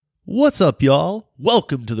What's up, y'all?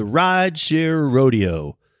 Welcome to the Rideshare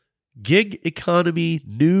Rodeo, gig economy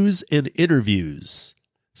news and interviews,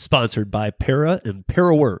 sponsored by Para and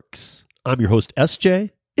ParaWorks. I'm your host,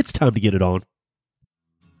 SJ. It's time to get it on.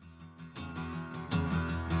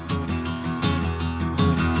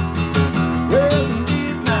 Well,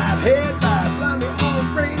 midnight headlight, blinded on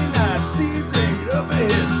a rainy night, Steve laid up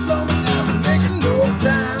ahead, slowing down and making no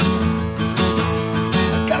time.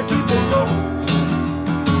 I gotta keep it rolling.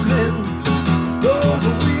 Those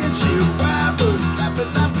are windshield wipers slapping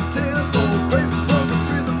out the tempo, baby, from the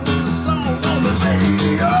rhythm with the song on the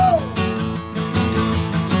radio.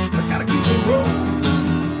 I gotta keep it rolling.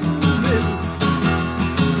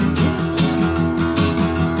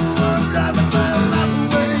 I'm driving my life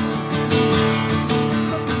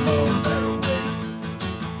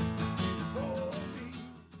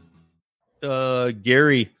away.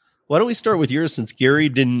 Gary, why don't we start with yours, since Gary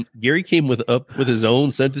came with his own,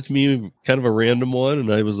 sent it to me, kind of a random one,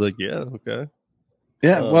 and I was like, yeah, okay.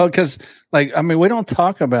 Yeah, well, because we don't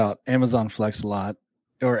talk about Amazon Flex a lot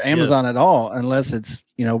or Amazon at all unless it's,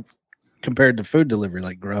 compared to food delivery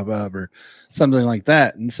like Grubhub or something like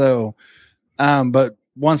that. And so, but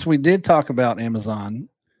once we did talk about Amazon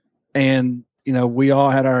and, we all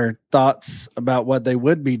had our thoughts about what they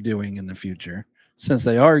would be doing in the future, since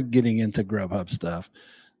they are getting into Grubhub stuff,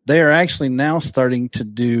 they are actually now starting to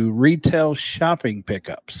do retail shopping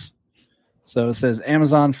pickups. So it says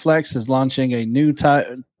Amazon Flex is launching a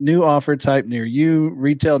new offer type near you.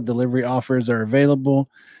 Retail delivery offers are available.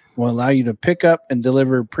 Will allow you to pick up and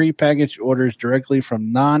deliver prepackaged orders directly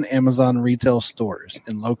from non-Amazon retail stores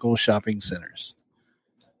in local shopping centers.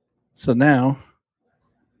 So now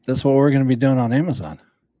that's what we're going to be doing on Amazon.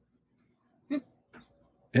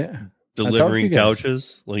 Yeah. Delivering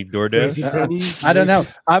couches like DoorDash? I don't know.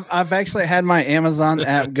 I've actually had my Amazon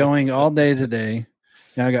app going all day today.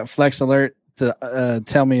 I got Flex Alert to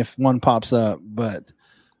tell me if one pops up, but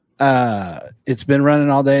it's been running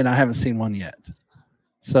all day and I haven't seen one yet.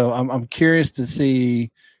 So I'm curious to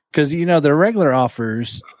see, because their regular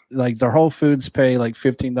offers, like their Whole Foods pay like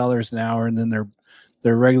 $15 an hour, and then their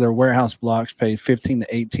regular warehouse blocks pay $15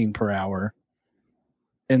 to $18 per hour.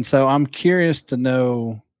 And so I'm curious to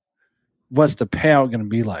know, what's the payout going to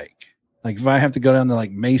be like? Like if I have to go down to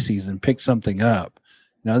like Macy's and pick something up,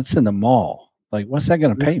 it's in the mall. Like, what's that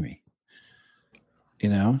going to pay me?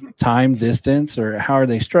 Time, distance, or how are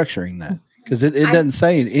they structuring that? Because it doesn't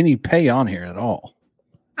say any pay on here at all.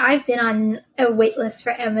 I've been on a wait list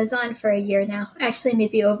for Amazon for a year now. Actually,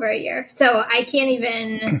 maybe over a year. So I can't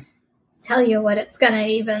even tell you what it's going to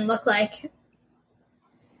even look like.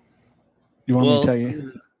 You want me to tell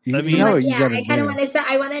you? I kind of want to say,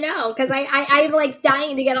 I want to know, because I'm like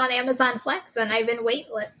dying to get on Amazon Flex, and I've been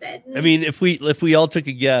waitlisted. I mean, if we all took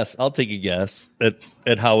a guess, I'll take a guess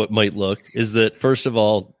at how it might look. Is that, first of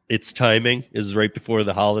all, its timing is right before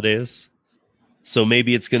the holidays, so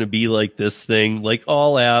maybe it's going to be like this thing, like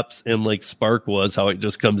all apps and like Spark was, how it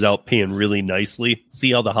just comes out paying really nicely.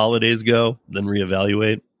 See how the holidays go, then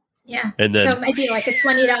reevaluate. Yeah, and then, so it might be like a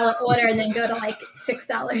 $20 order and then go to like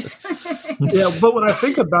 $6. Yeah, but when I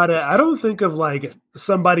think about it, I don't think of like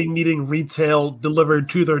somebody needing retail delivered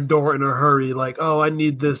to their door in a hurry. Like, oh, I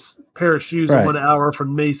need this pair of shoes in 1 hour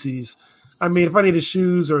from Macy's. I mean, if I needed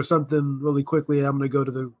shoes or something really quickly, I'm going to go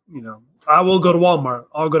to I will go to Walmart.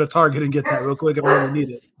 I'll go to Target and get that real quick if I really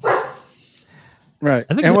need it. Right.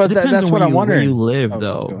 I think and that's what I'm wondering. Where you live,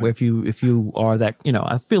 though, if you are that,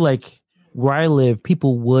 I feel like where I live,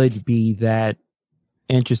 people would be that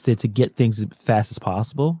interested to get things as fast as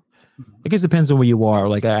possible. I guess it depends on where you are.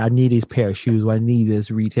 Like, I need these pair of shoes, or I need this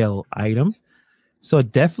retail item. So it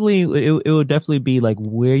would definitely be like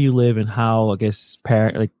where you live and how, I guess,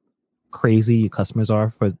 crazy your customers are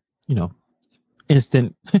for,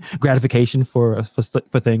 instant gratification for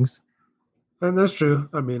things. And that's true.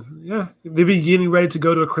 I mean, yeah, they'd be getting ready to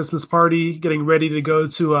go to a Christmas party, getting ready to go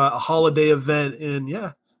to a holiday event, and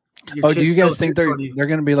yeah. Oh, do you guys think they're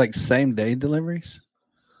going to be like same day deliveries?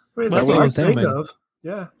 I mean, that's what I think of.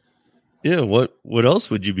 Yeah. Yeah. What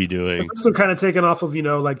else would you be doing? They're kind of taken off of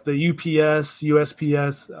like the UPS,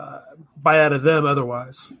 USPS, buy out of them.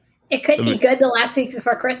 Otherwise, it could be good the last week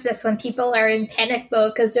before Christmas when people are in panic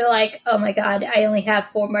mode because they're like, "Oh my God, I only have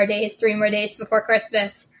 3 more days before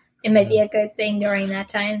Christmas." It might be a good thing during that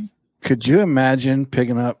time. Could you imagine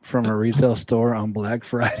picking up from a retail store on Black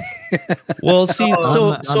Friday? Well, see,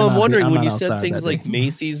 I'm wondering, when you said things like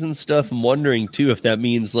Macy's and stuff, I'm wondering too if that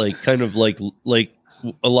means like kind of like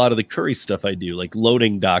a lot of the Curry stuff I do, like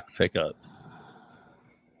loading dock pickup.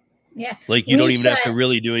 Yeah. Like you We don't even have to should-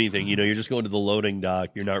 really do anything. You're just going to the loading dock.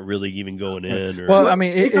 You're not really even going in. Or, Well, I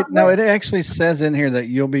mean, it actually says in here that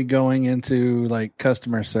you'll be going into like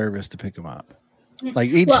customer service to pick them up. Like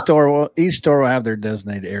each store will have their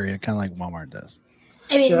designated area, kind of like Walmart does.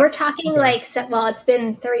 I mean, Yeah. we're talking it's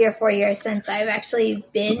been 3 or 4 years since I've actually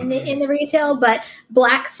been in the retail, but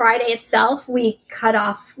Black Friday itself, we cut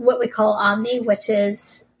off what we call Omni, which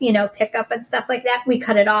is, pickup and stuff like that. We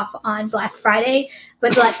cut it off on Black Friday,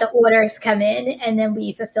 but let the orders come in and then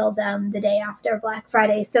we fulfilled them the day after Black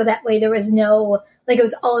Friday. So that way there was no, it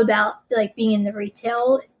was all about being in the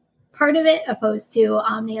retail part of it opposed to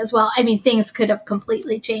Omni as well. I mean, things could have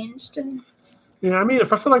completely changed. Yeah, I mean,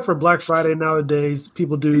 if I feel like for Black Friday nowadays,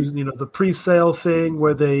 people do, the pre-sale thing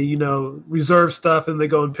where they, reserve stuff and they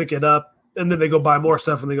go and pick it up, and then they go buy more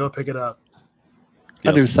stuff and they go pick it up.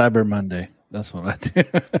 I do Cyber Monday. That's what I do.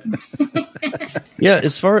 yeah,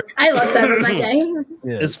 I love Cyber Monday.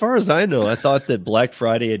 As far as I know, I thought that Black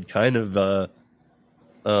Friday had kind of,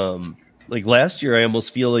 last year, I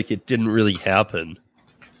almost feel like it didn't really happen.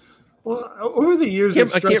 Well, over the years,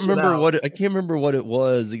 I can't remember what it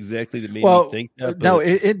was exactly that made me think that. No,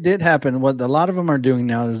 it did happen. What a lot of them are doing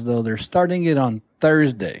now is though they're starting it on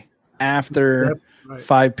Thursday after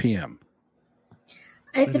 5 p.m.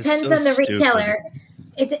 It depends on the retailer.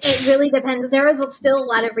 It really depends. There is still a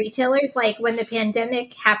lot of retailers. Like when the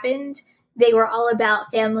pandemic happened, they were all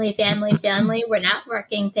about family. We're not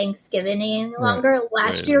working Thanksgiving any longer.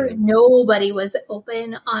 Last year, nobody was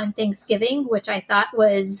open on Thanksgiving, which I thought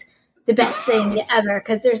was the best thing ever,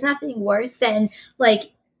 because there's nothing worse than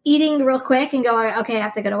eating real quick and going, okay, I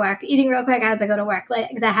have to go to work. Eating real quick, I have to go to work.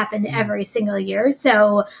 That happened every single year.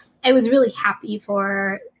 So I was really happy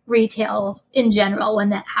for retail in general when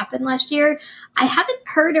that happened last year. I haven't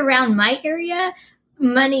heard around my area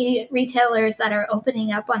many retailers that are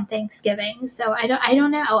opening up on Thanksgiving. So I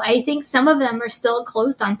don't know. I think some of them are still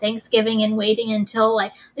closed on Thanksgiving and waiting until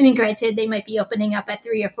granted, they might be opening up at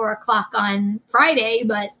 3 or 4 o'clock on Friday,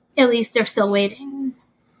 but at least they're still waiting.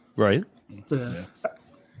 Right. Yeah.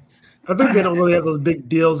 I think they don't really have those big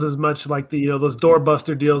deals as much, like those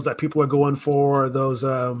doorbuster deals that people are going for. Or those,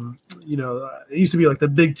 it used to be like the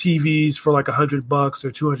big TVs for like $100 or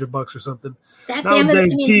 $200 or something. That's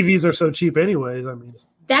Nowadays, TVs are so cheap, anyways. I mean,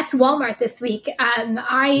 that's Walmart this week.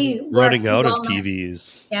 I running out Walmart. of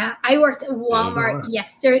TVs. Yeah, I worked at Walmart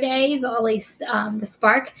yesterday, the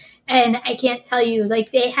Spark, and I can't tell you,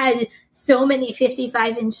 they had so many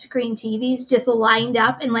 55-inch screen TVs just lined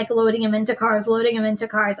up and loading them into cars.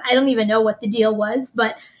 I don't even know what the deal was,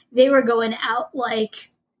 but they were going out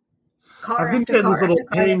car I've been after getting car these little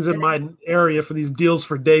after car pings in my area for these deals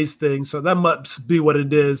for days things, so that must be what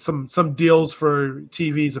it is. Some deals for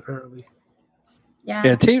TVs apparently. Yeah,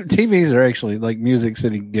 TVs are actually, like Music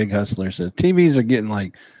City Gig Hustler says, TVs are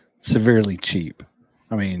getting severely cheap.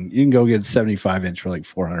 I mean, you can go get a 75-inch for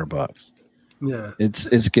 $400. Yeah,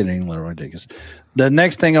 it's getting a little ridiculous. The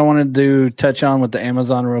next thing I want to touch on with the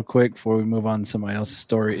Amazon real quick before we move on to somebody else's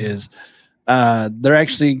story is they're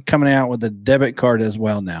actually coming out with a debit card as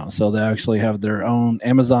well now. So they actually have their own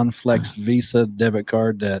Amazon Flex Visa debit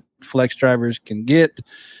card that Flex drivers can get,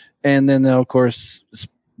 and then they'll, of course,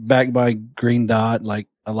 backed by Green Dot like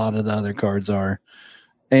a lot of the other cards are,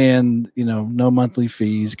 and no monthly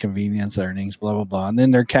fees, convenience, earnings, blah blah blah, and then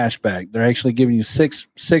their cash back. They're actually giving you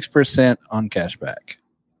 6% on cash back.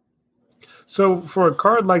 So for a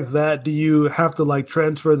card like that, do you have to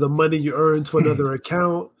transfer the money you earn to another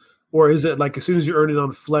account, or is it as soon as you earn it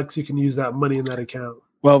on Flex, you can use that money in that account?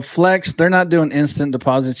 Well, Flex, they're not doing instant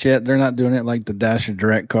deposits yet. They're not doing it like the Dasher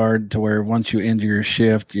Direct card to where once you end your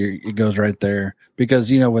shift, it goes right there.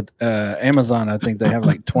 Because, with Amazon, I think they have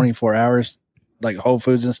 24 hours, like Whole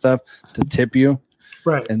Foods and stuff, to tip you.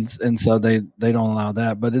 Right. And so they don't allow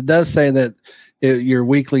that. But it does say that your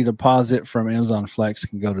weekly deposit from Amazon Flex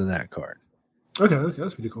can go to that card. Okay,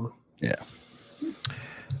 that's pretty cool. Yeah.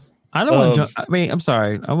 I don't want to jump. I'm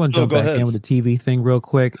sorry. I want to jump back in with the TV thing real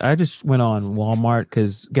quick. I just went on Walmart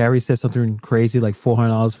because Gary said something crazy like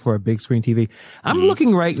 $400 for a big screen TV. I'm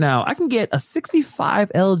looking right now. I can get a 65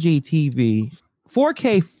 LG TV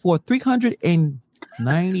 4K for $398. I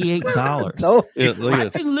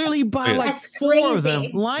can literally buy four of them.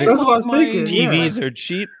 TVs are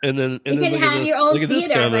cheap, and then you can have your own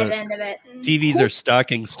theater by the end of it. TVs are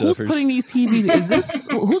stocking stuffers. Who's putting these TVs? Is this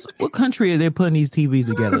what country are they putting these TVs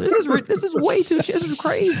together? This is way too. This is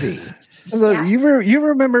crazy. So you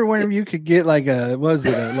remember when you could get like a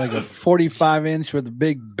 45-inch with a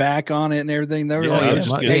big back on it and everything? They were and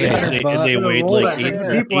they weighed like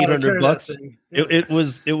 $800.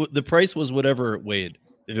 The price was whatever it weighed.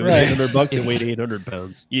 If it was $800, it weighed 800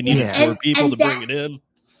 pounds. You needed 4 people to bring it in.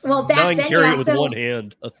 Well, back now I can then carry you it with also, one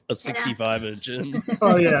hand, a 65 inch.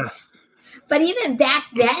 Oh yeah. But even back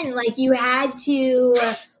then, like you had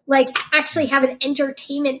to like actually have an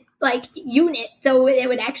entertainment like unit so it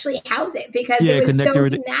would actually house it because it was so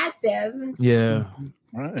massive. Yeah.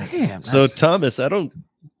 Right. Damn. So Thomas, I don't.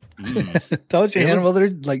 Told you, Amazon, well, they're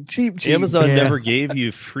like cheap. Amazon never gave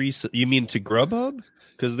you free. You mean to Grubhub?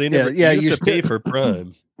 Because they never. Yeah, you have to pay for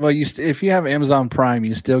Prime. Well, if you have Amazon Prime,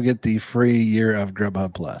 you still get the free year of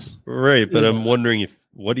Grubhub Plus. Right, but I'm wondering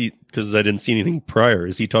because I didn't see anything prior.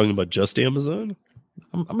 Is he talking about just Amazon?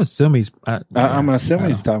 I'm assuming he's. I'm assuming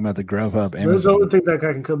he's talking about the Grubhub. There's the only thing that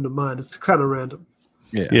can come to mind. It's kind of random.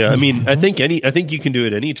 Yeah. I mean, I think you can do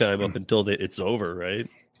it anytime up until it's over, right?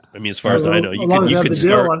 I mean, as far as I know, you could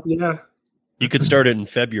start. You could start it in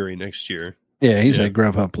February next year. Yeah, he said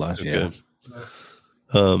Grubhub Plus. Okay.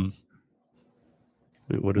 Yeah.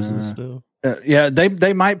 What is this now? Yeah,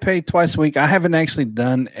 they might pay twice a week. I haven't actually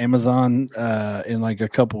done Amazon in like a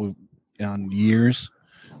couple years,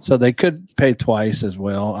 so they could pay twice as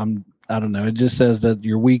well. I don't know. It just says that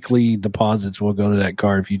your weekly deposits will go to that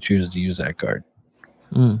card if you choose to use that card.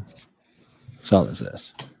 That's all it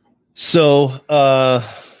says. So,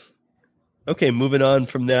 okay, moving on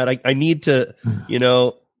from that, I need to,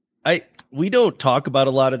 we don't talk about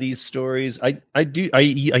a lot of these stories. I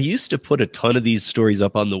used to put a ton of these stories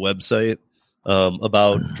up on the website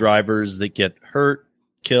about drivers that get hurt,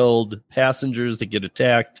 killed, passengers that get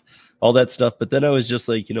attacked, all that stuff. But then I was just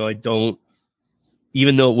like, I don't,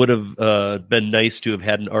 even though it would have been nice to have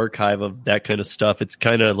had an archive of that kind of stuff, it's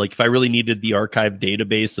kind of like if I really needed the archive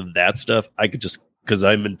database of that stuff, I could just, because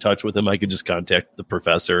I'm in touch with him, I could just contact the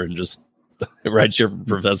professor and just rideshare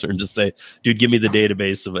professor and just say, dude, give me the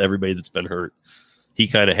database of everybody that's been hurt. He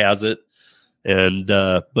kind of has it. And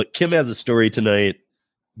but Kim has a story tonight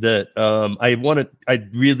that I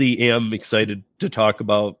really am excited to talk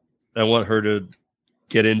about. I want her to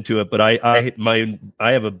get into it, but I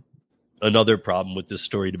have another problem with this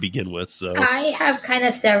story to begin with. So I have kind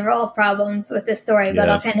of several problems with this story, but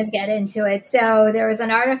I'll kind of get into it. So there was an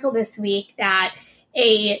article this week that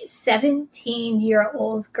a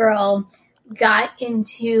 17-year-old girl got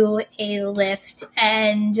into a lift,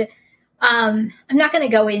 and I'm not going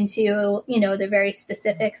to go into, the very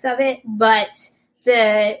specifics of it, but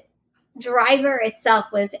the driver itself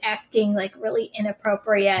was asking like really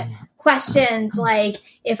inappropriate questions, like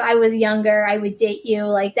if I was younger, I would date you,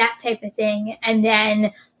 like that type of thing. And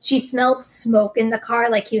then she smelled smoke in the car,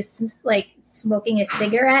 like he was like smoking a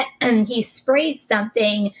cigarette, and he sprayed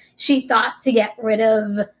something she thought to get rid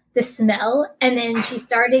of the smell, and then she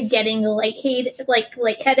started getting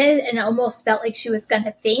lightheaded and almost felt like she was going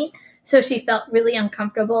to faint. So she felt really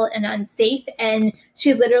uncomfortable and unsafe, and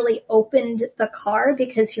she literally opened the car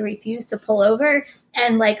because he refused to pull over,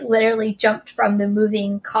 and like literally jumped from the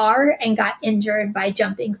moving car and got injured by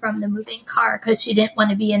jumping from the moving car because she didn't want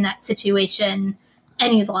to be in that situation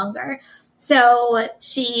any longer. So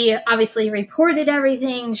she obviously reported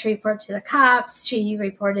everything. She reported to the cops. She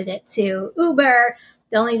reported it to Uber.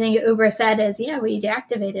 The only thing Uber said is, yeah, we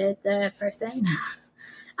deactivated the person.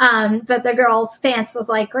 But the girl's stance was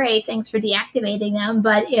like, great, thanks for deactivating them.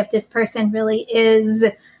 But if this person really is,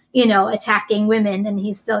 attacking women, then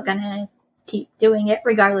he's still going to keep doing it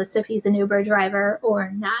regardless if he's an Uber driver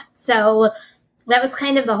or not. So that was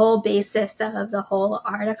kind of the whole basis of the whole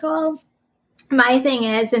article. My thing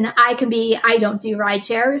is, and I don't do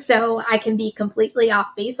rideshare, so I can be completely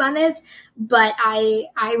off base on this, but I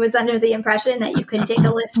was under the impression that you can take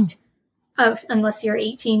a lift unless you're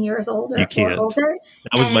 18 years old or older.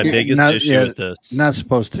 That was my biggest issue with this. Not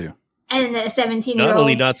supposed to. And a 17-year-old. Not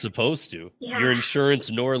only not supposed to. Yeah. Your insurance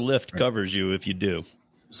nor Lyft covers you if you do.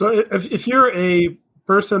 So if you're a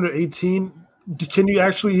person under 18, can you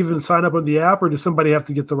actually even sign up on the app, or does somebody have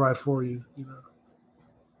to get the ride for you?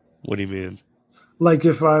 What do you mean? Like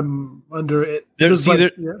if I'm under it,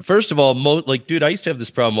 first of all, dude, I used to have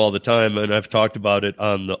this problem all the time, and I've talked about it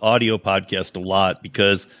on the audio podcast a lot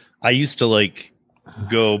because I used to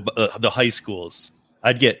go the high schools.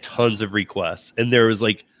 I'd get tons of requests, and there's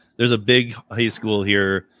a big high school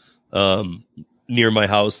here near my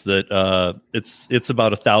house that it's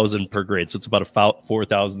about 1,000 per grade, so it's about a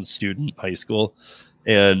 4,000 student high school,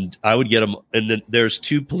 and I would get them, and then there's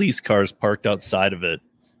 2 police cars parked outside of it.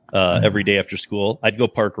 Every day after school, I'd go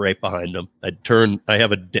park right behind them. I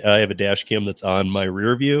have a dash cam that's on my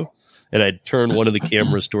rear view, and I'd turn one of the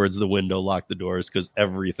cameras towards the window, lock the doors, because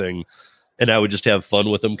everything, and I would just have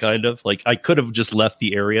fun with them. Kind of like I could have just left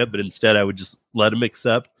the area, but instead I would just let them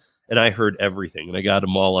accept. And I heard everything, and I got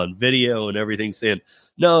them all on video and everything saying,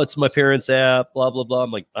 no, it's my parents' app, blah, blah, blah.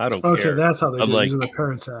 I'm like, I don't care. Okay, that's how they I'm do it, like, using the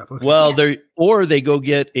parents' app. Okay. well, they go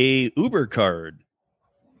get a Uber card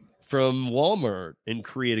from Walmart and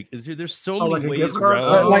create there's so many like a ways gift card?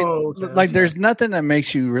 around. Like there's nothing that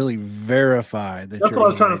makes you really verify that. That's you're what I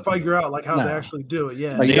was trying to an ID. figure out, like how they actually do it.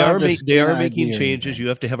 Yeah, Like, they you are don't just they are scan making ID or changes. anything. You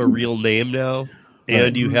have to have a real name now,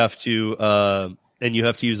 and you have to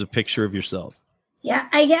use a picture of yourself. Yeah,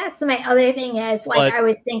 I guess my other thing is, like, I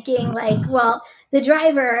was thinking, like, well, the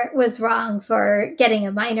driver was wrong for getting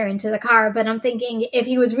a minor into the car, but I'm thinking if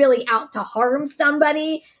he was really out to harm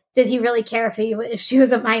somebody, did he really care if she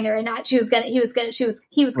was a minor or not? He was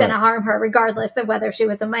gonna harm her regardless of whether she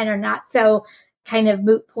was a minor or not. So, kind of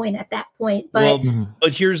moot point at that point. But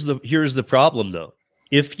but here's the problem though.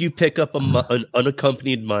 If you pick up an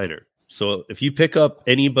unaccompanied minor, so if you pick up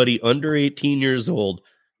anybody under 18 years old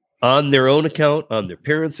on their own account, on their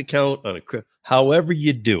parents' account, however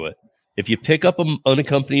you do it, if you pick up an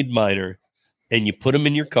unaccompanied minor and you put them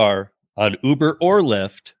in your car on Uber or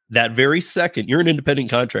Lyft, that very second, you're an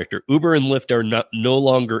independent contractor. Uber and Lyft are no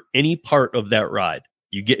longer any part of that ride.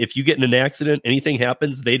 If you get in an accident, anything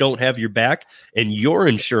happens, they don't have your back, and your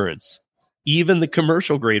insurance, even the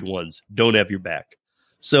commercial grade ones, don't have your back.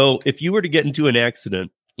 So if you were to get into an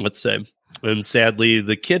accident, let's say, and sadly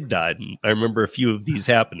the kid died, and I remember a few of these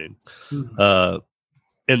happening, and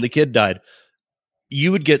the kid died,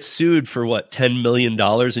 you would get sued for what, $10 million,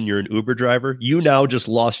 and you're an Uber driver. You now just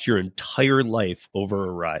lost your entire life over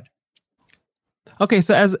a ride. Okay,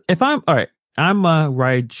 so I'm a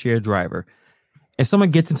ride share driver. If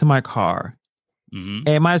someone gets into my car,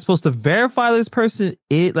 am I supposed to verify this person?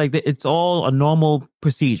 It's all a normal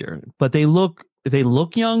procedure, but if they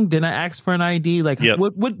look young, then I ask for an ID. Like,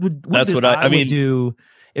 what that's what I mean, do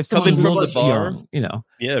if someone looks young,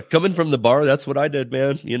 Yeah, coming from the bar, that's what I did,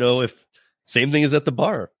 man. If same thing is at the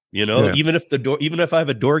bar, even if I have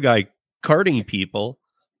a door guy carting people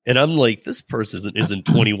and I'm like, this person isn't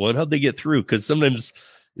 21, how'd they get through? Because sometimes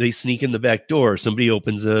they sneak in the back door. Somebody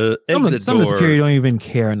opens a exit some door. Security don't even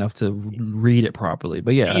care enough to read it properly.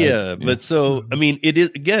 But but so I mean, it is,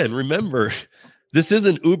 again, remember, this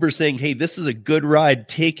isn't Uber saying, hey, this is a good ride,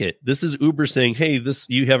 take it. This is Uber saying, hey,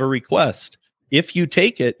 you have a request. If you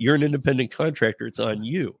take it, you're an independent contractor. It's on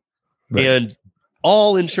you. Right. And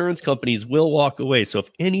all insurance companies will walk away. So if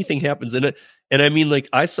anything happens in it, and I mean, like,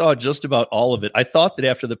 I saw just about all of it. I thought that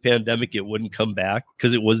after the pandemic, it wouldn't come back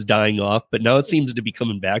because it was dying off, but now it seems to be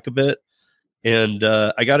coming back a bit. And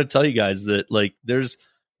I got to tell you guys that, like, there's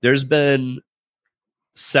been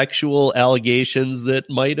sexual allegations that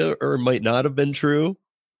might or might not have been true.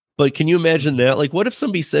 But can you imagine that? Like, what if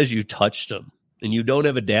somebody says you touched them and you don't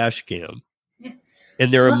have a dash cam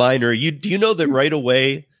and they're a minor? Do you know that right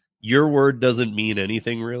away your word doesn't mean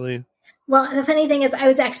anything, really? Well, the funny thing is, I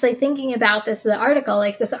was actually thinking about the article.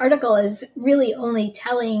 Like, this article is really only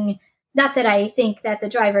telling, not that I think that the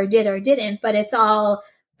driver did or didn't, but it's all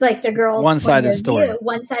like the girl's one side of the story.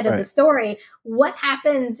 One side of the story. What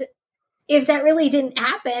happens if that really didn't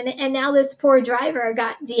happen, and now this poor driver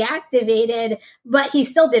got deactivated, but he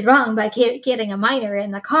still did wrong by getting a minor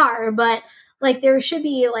in the car? But, like, there should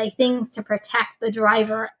be, like, things to protect the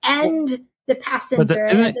driver and the passenger.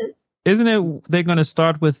 Isn't it they're going to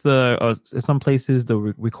start with some places the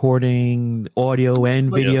recording audio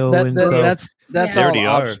and video? That's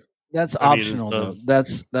all. That's optional, though.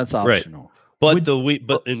 That's optional. Right.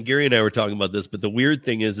 But and Gary and I were talking about this. But the weird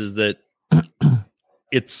thing is that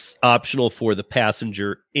it's optional for the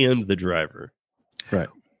passenger and the driver. Right.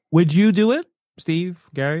 Would you do it, Steve,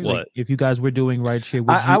 Gary? What? Like, if you guys were doing rideshare,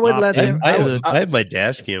 I would let them. I have my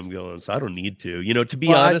dash cam going, so I don't need to. To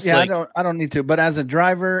be honest, I don't need to. But as a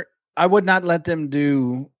driver, I would not let them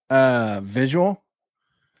do visual,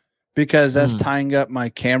 because that's tying up my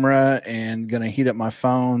camera and going to heat up my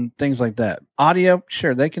phone, things like that. Audio,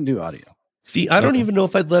 sure, they can do audio. See, I don't even know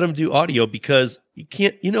if I'd let them do audio, because you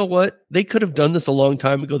can't. You know what? They could have done this a long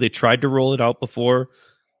time ago. They tried to roll it out before.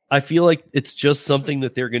 I feel like it's just something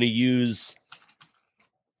that they're going to use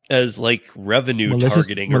as, like, revenue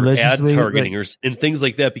targeting or ad targeting and things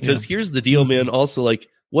like that. Because here's the deal, man. Also, like,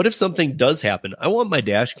 what if something does happen? I want my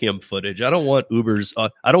dash cam footage. I don't want Uber's.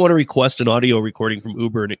 I don't want to request an audio recording from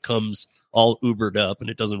Uber and it comes all Ubered up and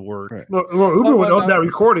it doesn't work. Right. Well, Uber would own that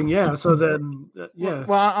recording, yeah. So then, yeah.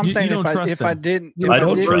 Well, I'm saying if I didn't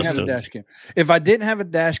have a dash cam, if I didn't have a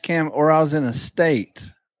dash cam, or I was in a state,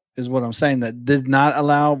 is what I'm saying, that did not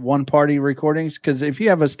allow one-party recordings. Because if you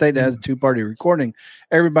have a state that has a two-party recording,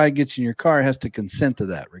 everybody gets in your car has to consent to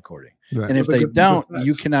that recording, and if they don't,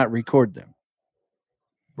 you cannot record them.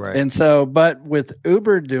 Right. And so, but with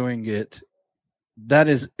Uber doing it, that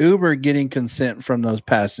is Uber getting consent from those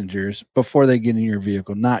passengers before they get in your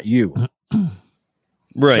vehicle, not you.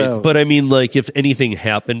 Right. So- but I mean, like, if anything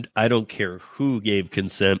happened, I don't care who gave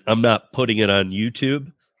consent. I'm not putting it on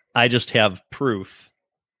YouTube. I just have proof.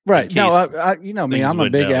 Right. No, case I you know me, things I'm a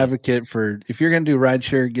went big down. advocate for if you're going to do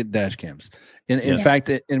rideshare, get dash cams. In Yeah. fact,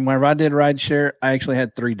 whenever I did rideshare, I actually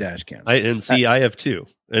had 3 dash cams. I have 2.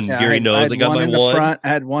 And Yeah, Gary knows I got my in the one. front, I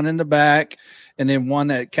had one in the back, and then one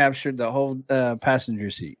that captured the whole passenger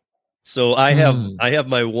seat. So I have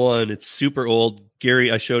my one. It's super old.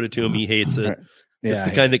 Gary, I showed it to him. He hates it. Yeah, It's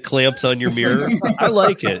the kind that clamps on your mirror. I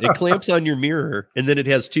like it. It clamps on your mirror, and then it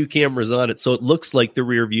has 2 cameras on it, so it looks like the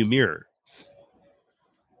rear view mirror.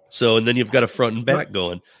 So, and then you've got a front and back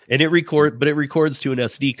going, and it records to an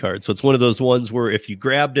SD card. So it's one of those ones where if you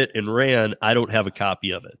grabbed it and ran, I don't have a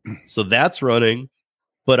copy of it. So that's running.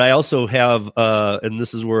 But I also have, and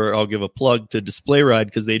this is where I'll give a plug to Display Ride,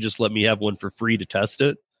 because they just let me have one for free to test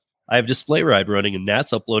it. I have Display Ride running, and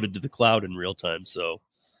that's uploaded to the cloud in real time. So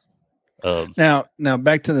now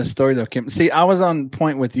back to the story though, Kim. See, I was on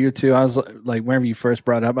point with you too. I was like, whenever you first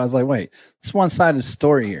brought it up, I was like, wait, it's one-sided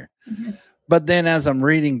story here. Mm-hmm. But then as I'm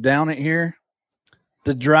reading down it here,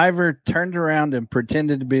 the driver turned around and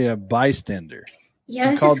pretended to be a bystander.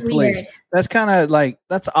 Yeah, it's called just police. weird. That's kind of like,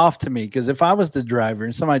 that's off to me, because if I was the driver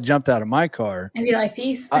and somebody jumped out of my car, I'd be like,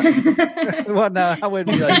 peace. well, no, I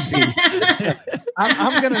wouldn't be like, peace.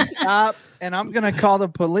 I'm going to stop and I'm going to call the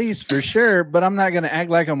police for sure, but I'm not going to act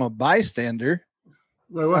like I'm a bystander.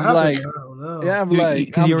 Wait, what I'm happened? like- I don't know. Yeah, I'm You- like,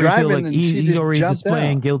 because I'm you already feel driving like and she he's just already jumped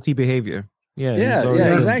displaying out. guilty behavior. Yeah, Yeah, he's already yeah,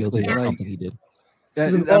 feeling exactly. guilty about Like- something he did. I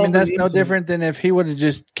He's mean, involved that's in the no incident. different than if he would have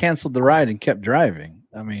just canceled the ride and kept driving.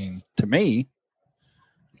 I mean, to me.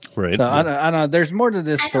 right. So I don't know. There's more to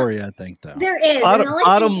this I don't- story, I think, though. There is. and I'll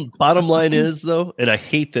let you- Bottom line is, though, and I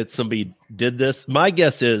hate that somebody did this. My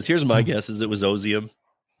guess is, here's my guess, is it was Ozium.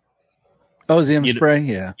 Ozium You know- spray,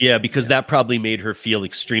 yeah. Yeah, because that probably made her feel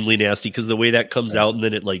extremely nasty, because the way that comes out and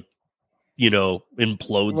then it, like,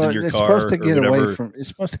 implodes Well, in your it's car. supposed to or get whatever. away from. It's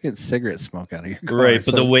supposed to get cigarette smoke out of your car. Right, but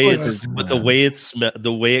so the of way course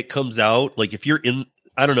the way it comes out, like if you're in,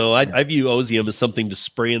 I don't know, I view Ozium as something to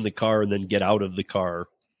spray in the car and then get out of the car.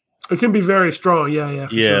 It can be very strong. Yeah,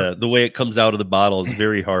 for Yeah, sure. the way it comes out of the bottle is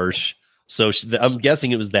very harsh. So I'm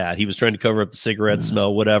guessing it was that he was trying to cover up the cigarette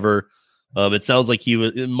smell, whatever. It sounds like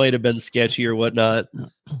it might have been sketchy or whatnot,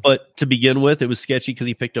 but to begin with, it was sketchy because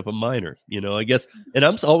he picked up a minor. I guess, and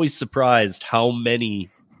I'm always surprised how many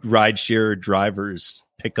rideshare drivers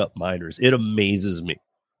pick up minors. It amazes me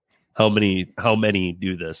how many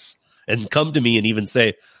do this and come to me and even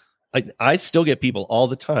say, I still get people all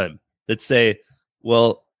the time that say,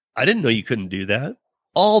 well, I didn't know you couldn't do that.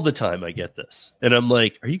 All the time I get this. And I'm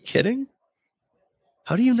like, are you kidding?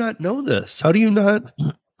 How do you not know this? How do you not?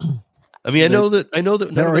 I mean, I know that none of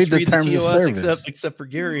us read the read the terms of TOS service. except for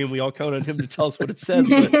Gary, and we all count on him to tell us what it says.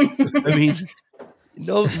 But I mean,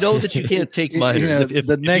 know that you can't take minors. You know, if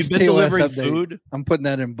the if next you've been TOS delivering update- food, I'm putting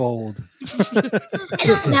that in bold. I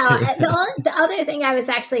don't know. The other thing I was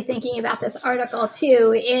actually thinking about this article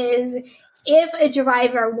too is if a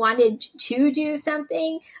driver wanted to do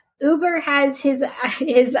something, Uber has his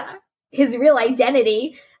real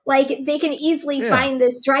identity. Like they can easily find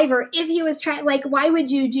this driver if he was trying. Like, why would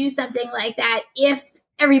you do something like that if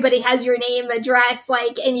everybody has your name, address,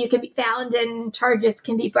 and you can be found and charges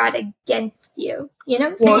can be brought against you? You know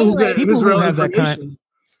what I'm saying? Well, people who real have that kind- information.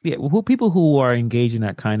 Yeah, people who are engaged in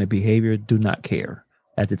that kind of behavior do not care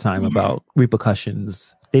at the time about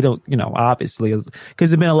repercussions. They don't, obviously, because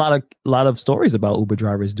there've been a lot of stories about Uber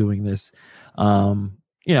drivers doing this. And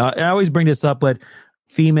I always bring this up, but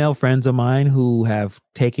female friends of mine who have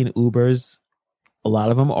taken Ubers, a lot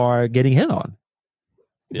of them are getting hit on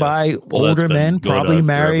by older been men, going probably on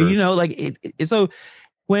married. forever. It's so.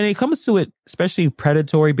 When it comes to it, especially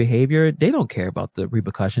predatory behavior, they don't care about the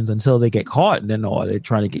repercussions until they get caught, and then they're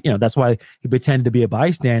trying to get. That's why you pretend to be a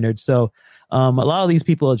bystander. So, a lot of these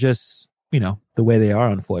people are just, the way they are,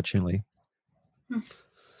 unfortunately.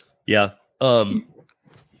 yeah,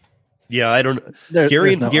 yeah. I don't. There-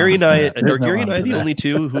 Gary there's no and on I to that. There's are no Gary on and I to the that. only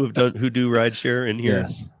two who do rideshare in here.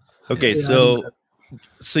 Yes. Okay, Yeah,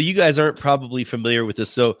 so you guys aren't probably familiar with this.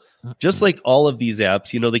 So just like all of these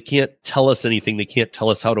apps, they can't tell us anything. They can't tell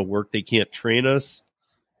us how to work. They can't train us.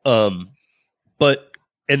 And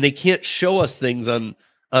they can't show us things on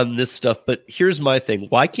this stuff. But here's my thing.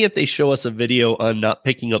 Why can't they show us a video on not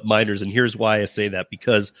picking up minors? And here's why I say that.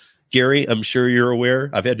 Because Gary, I'm sure you're aware,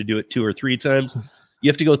 I've had to do it 2 or 3 times. You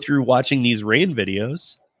have to go through watching these rain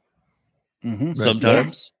videos Mhm.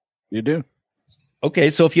 sometimes. You do.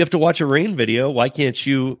 Okay, so if you have to watch a rain video, why can't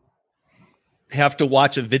you have to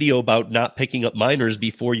watch a video about not picking up minors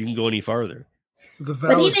before you can go any farther.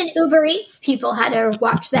 But even Uber Eats people had to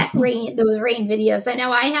watch those rain videos. I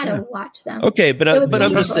know I had to watch them. Okay, but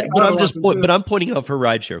I'm pointing out for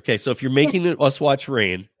rideshare. Okay, so if you're making us watch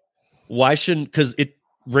rain, why shouldn't? Because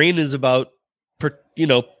rain is about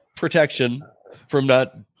protection from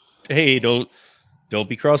not. Hey, don't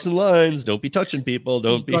be crossing lines. Don't be touching people.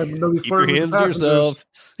 Don't be keep your hands to yourself.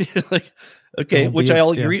 Okay, which I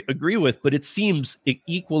all agree with, but it seems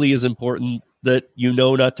equally as important that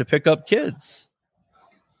not to pick up kids.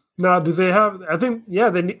 Now, do they have? I think,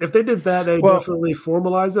 if they did that, they definitely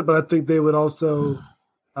formalize it. But I think they would also.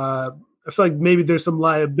 I feel like maybe there's some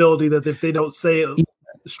liability that if they don't say it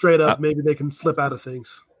straight up, maybe they can slip out of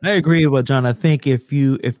things. I agree with John. I think if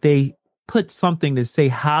they put something to say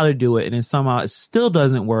how to do it, and then somehow it still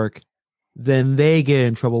doesn't work, then they get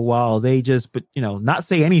in trouble. While they just, not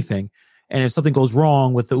say anything. And if something goes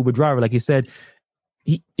wrong with the Uber driver, like you said,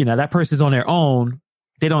 that person's on their own.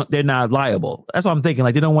 They're not liable. That's what I'm thinking.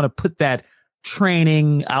 Like, they don't want to put that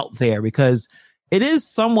training out there because it is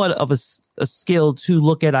somewhat of a skill to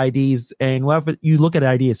look at IDs, and whether you look at an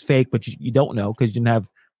ID is fake, but you don't know because you didn't have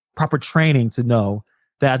proper training to know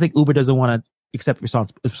that. I think Uber doesn't want to accept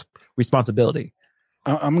responsibility.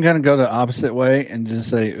 I'm going to go the opposite way and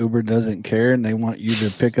just say Uber doesn't care, and they want you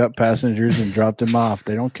to pick up passengers and drop them off.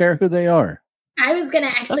 They don't care who they are. I was going to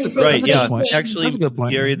actually say right. the same thing. Actually, that's a good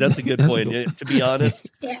point. Gary, that's a good point. To be honest,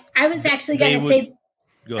 I was actually going to say.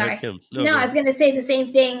 Go sorry, ahead, Kim. No, I was going to say the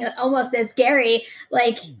same thing almost as Gary.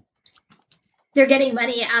 Like, they're getting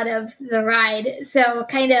money out of the ride, so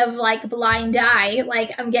kind of like blind eye.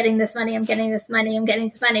 Like, I'm getting this money. I'm getting this money. I'm getting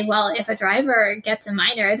this money. Well, if a driver gets a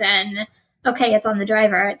minor, then okay, it's on the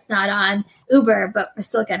driver. It's not on Uber, but we're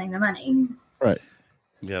still getting the money. Right.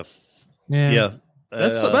 Yeah.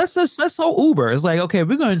 That's so Uber. It's like, okay,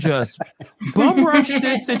 we're gonna just bum rush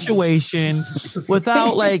this situation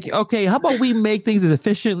without okay, how about we make things as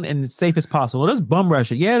efficient and safe as possible? Let's bum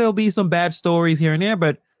rush it. Yeah, there'll be some bad stories here and there,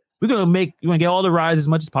 but we're gonna get all the rides as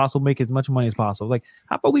much as possible, make as much money as possible. Like,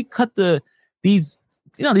 how about we cut these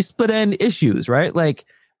split end issues, right? Like,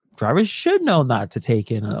 drivers should know not to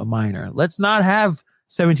take in a minor. Let's not have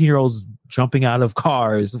 17-year-olds jumping out of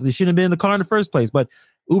cars. They shouldn't have been in the car in the first place. But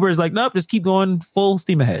Uber is like, nope, just keep going full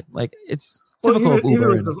steam ahead. Like, it's typical of Uber. Even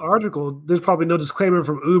with this article, there's probably no disclaimer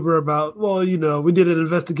from Uber about, we did an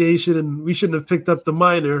investigation and we shouldn't have picked up the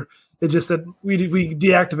minor. It just said we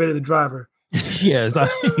deactivated the driver. Yeah,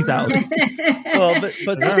 he's out. Well, but you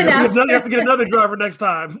have to get another driver next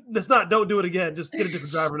time. Don't do it again. Just get a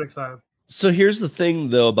different driver next time. So here's the thing,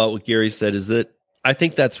 though, about what Gary said is that I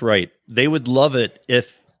think that's right. They would love it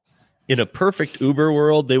if, in a perfect Uber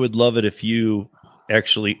world, they would love it if you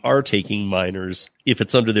actually are taking minors if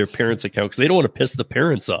it's under their parents' account, because they don't want to piss the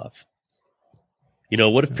parents off.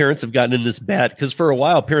 What if parents have gotten in this bad? Because for a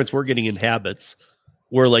while, parents were getting in habits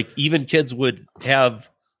where, even kids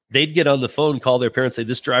they'd get on the phone, call their parents, say,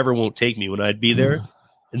 this driver won't take me when I'd be there.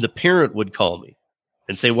 And the parent would call me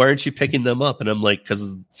and say, why aren't you picking them up? And I'm like,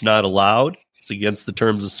 because it's not allowed. It's against the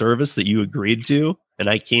terms of service that you agreed to. And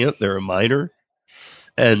I can't. They're a minor.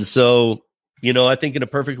 And so, I think in a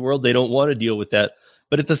perfect world, they don't want to deal with that.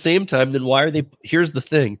 But at the same time, then why are they? Here's the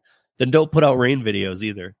thing. Then don't put out rain videos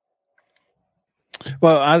either.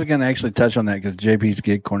 Well, I was going to actually touch on that because JP's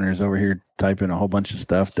Gig Corner is over here typing a whole bunch of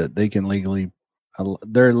stuff that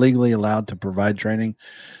they're legally allowed to provide training.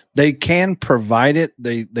 They can provide it.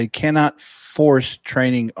 They cannot force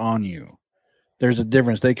training on you. There's a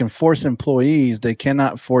difference. They can force employees. They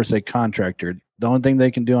cannot force a contractor. The only thing they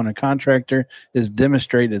can do on a contractor is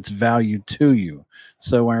demonstrate its value to you.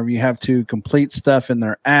 So whenever you have to complete stuff in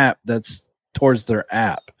their app, that's towards their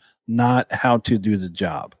app, not how to do the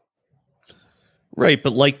job. Right.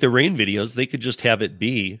 But like the rain videos, they could just have it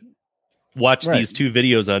be, watch these 2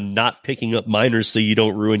 videos on not picking up minors so you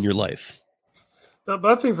don't ruin your life. But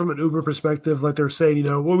I think from an Uber perspective, like they're saying,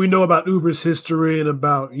 what we know about Uber's history and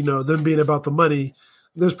about, them being about the money,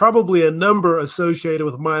 there's probably a number associated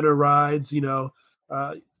with minor rides,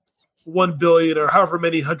 1 billion or however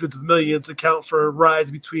many hundreds of millions account for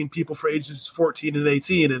rides between people for ages 14 and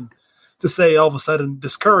 18. And to say all of a sudden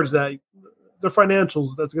discourage that, their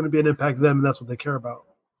financials, that's going to be an impact to them, and that's what they care about.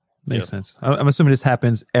 Makes sense. I'm assuming this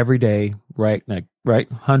happens every day, right?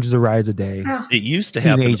 Right? Hundreds of rides a day. It used to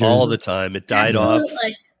happen all the time. It died off.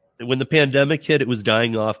 When the pandemic hit, it was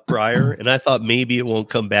dying off prior, and I thought maybe it won't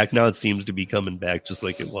come back. Now it seems to be coming back just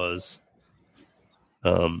like it was.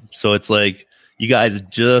 So it's like, you guys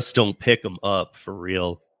just don't pick them up for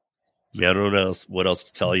real. I mean, I don't know what else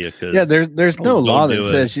to tell you. There's no law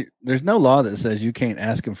that says you can't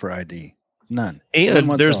ask them for ID. None. And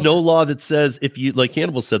None there's no whatsoever. law that says if you, like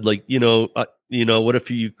Hannibal said, like, what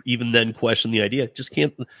if you even then question the idea? Just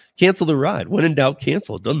can't cancel the ride. When in doubt,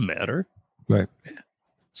 cancel. It doesn't matter. Right.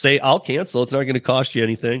 Say, I'll cancel. It's not going to cost you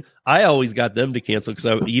anything. I always got them to cancel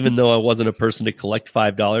because even though I wasn't a person to collect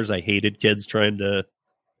 $5, I hated kids trying to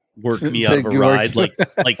work me out of a ride. Like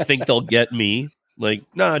think they'll get me. Like,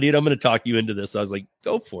 nah, dude, I'm going to talk you into this. I was like,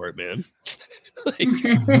 go for it, man.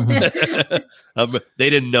 They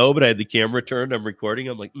didn't know, but I had the camera turned. I'm recording.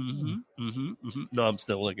 I'm like, no, I'm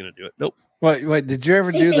still not going to do it. Nope. Wait, did you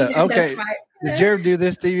ever do that? Okay. Did you ever do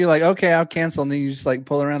this? Did you like, okay, I'll cancel, and then you just like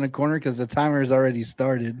pull around the corner because the timer has already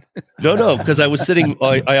started? No, because I was sitting.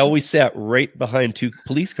 I always sat right behind 2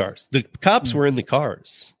 police cars. The cops were in the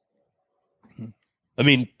cars. I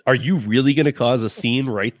mean, are you really going to cause a scene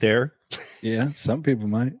right there? Yeah, some people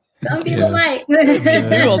might. Some people might.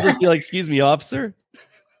 I'll just be like, "Excuse me, officer.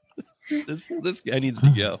 This guy needs to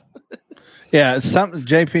go." Yeah, some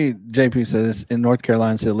JP says in North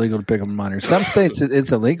Carolina it's illegal to pick up minors. Some states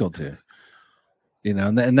it's illegal to.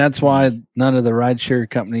 And that's why none of the rideshare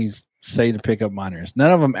companies say to pick up minors.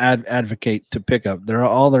 None of them advocate to pick up. They're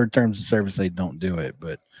all their terms of service. They don't do it,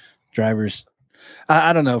 but drivers,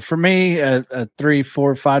 I don't know. For me, a $3, $4,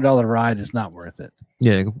 $5 ride is not worth it.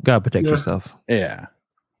 Yeah, you gotta protect yourself. Yeah.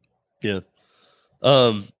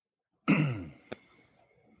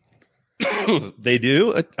 They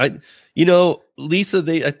do.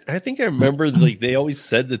 Lisa, I think I remember like they always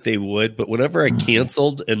said that they would, but whenever I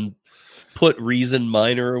canceled and put reason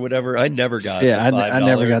minor or whatever, I never got I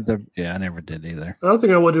never got I never did either. I don't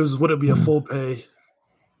think I would. Would it be a full pay?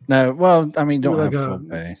 No, well, I mean, don't like have full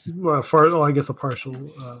pay. I guess a partial,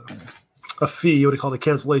 a fee. What do you call it? A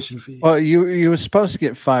cancellation fee? Well, you were supposed to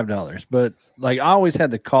get $5, but like I always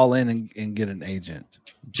had to call in and get an agent.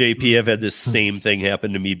 JP, I've had this same thing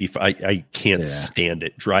happen to me before. I can't stand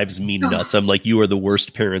it. Drives me nuts. I'm like, you are the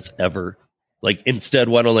worst parents ever. Like, instead,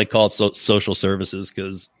 why don't I call social services?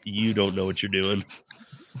 Because you don't know what you're doing.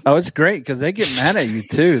 Oh, it's great because they get mad at you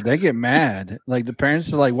too. They get mad. Like the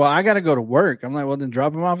parents are like, "Well, I got to go to work." I'm like, "Well, then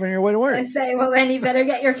drop them off on your way to work." I say, "Well, then you better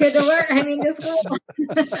get your kid to work. I mean, to school."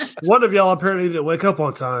 One of y'all apparently didn't wake up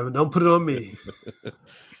on time, and don't put it on me.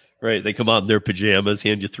 Right? They come out in their pajamas,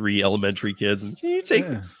 hand you 3 elementary kids, and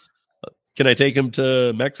can I take them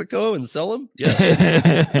to Mexico and sell them?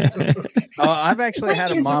 Yeah. I've actually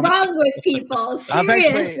had a mom. What is wrong with people?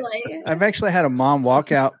 Seriously. I've actually had a mom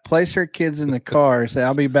walk out, place her kids in the car, say,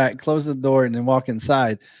 "I'll be back," close the door, and then walk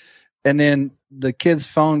inside. And then the kid's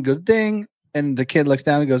phone goes ding, and the kid looks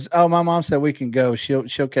down and goes, "Oh, my mom said we can go. She'll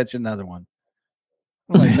catch another one."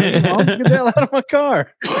 I'm like, "Mom, get the hell out of my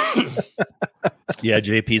car." Yeah,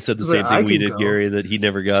 JP said the same thing we did, Gary, that he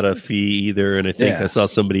never got a fee either. And I think I saw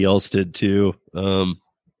somebody else did too. I don't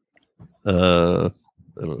know.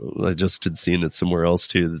 I just had seen it somewhere else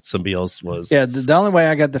too, that somebody else was. Yeah, the only way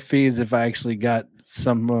I got the fee is if I actually got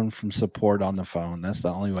someone from support on the phone. That's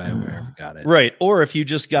the only way I ever got it. Right. Or if you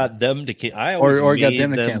just got them to I always or made got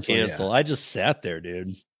them to cancel. Yeah. I just sat there,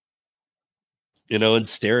 dude. And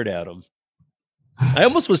stared at them. I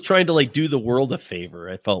almost was trying to like do the world a favor.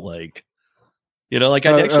 I felt like, like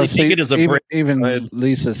I'd actually take it as a break. Even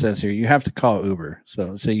Lisa says here, you have to call Uber.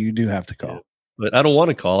 So you do have to call. Yeah. But I don't want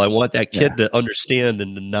to call. I want that kid to understand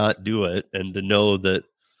and to not do it and to know that,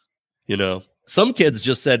 some kids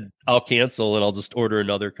just said, "I'll cancel and I'll just order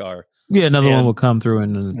another car." Yeah, another one will come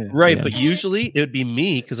through. Right. But usually it would be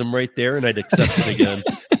me because I'm right there and I'd accept it again.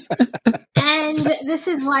 And this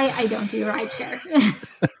is why I don't do rideshare.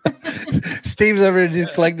 Steve's over there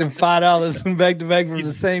just collecting $5 from back to back from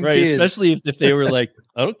the same kid. Especially if they were like,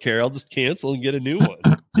 "I don't care, I'll just cancel and get a new one."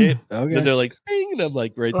 Okay. And they're like, "Ding," and I'm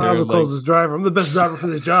like, right there. I'm the closest driver. I'm the best driver for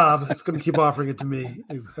this job. It's going to keep offering it to me.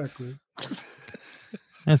 Exactly.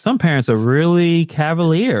 And some parents are really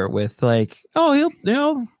cavalier with like,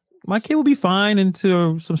 "Oh, my kid will be fine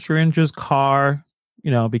into some stranger's car,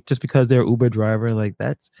 just because they're Uber driver." Like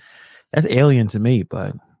that's alien to me.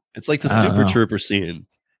 But it's like the Super Trooper scene.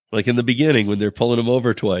 Like in the beginning when they're pulling them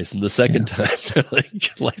over twice, and the second time they're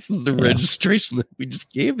like, "License and registration, we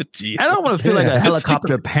just gave it to you." I don't want to feel like a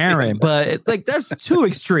helicopter parent, but that's too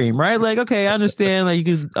extreme, right? Like, okay, I understand that you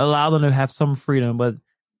could allow them to have some freedom, but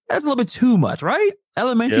that's a little bit too much, right?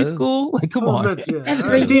 Elementary school, like, come on. That's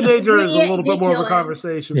a teenager is a little bit more of a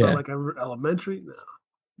conversation, but like elementary, no.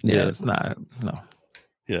 Yeah, it's not. No.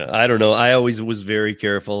 Yeah, I don't know. I always was very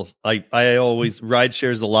careful. I always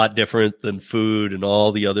rideshare is a lot different than food and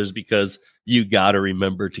all the others because you got to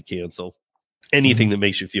remember to cancel anything that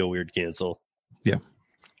makes you feel weird. Cancel. Yeah,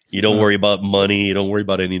 you don't worry about money. You don't worry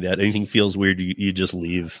about any of that. Anything feels weird, you just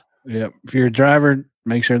leave. Yeah, if you're a driver,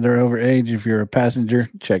 make sure they're over age. If you're a passenger,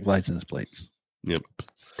 check license plates. Yep,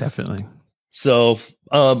 definitely. So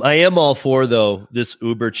I am all for though this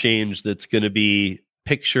Uber change that's going to be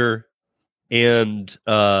picture and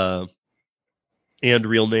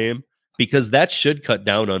real name, because that should cut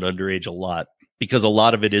down on underage a lot, because a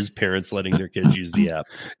lot of it is parents letting their kids use the app.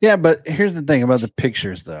 Yeah, but here's the thing about the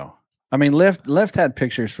pictures though. I mean, Lyft had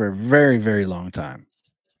pictures for a very, very long time.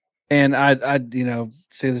 And I'd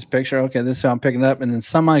see this picture, okay, this is how I'm picking it up, and then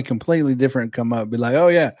somebody completely different come up, be like, oh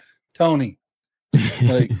yeah, Tony.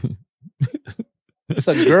 Like it's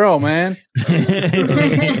a girl, man.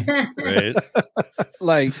 Right.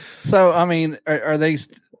 Like, so I mean, are they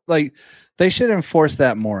like, they should enforce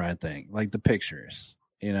that more, I think. Like the pictures,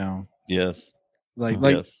 Yeah. Like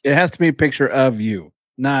Yeah. it has to be a picture of you,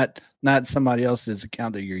 not somebody else's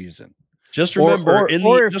account that you're using. Just remember, in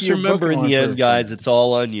the end, guys, friend. it's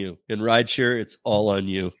all on you. In rideshare, it's all on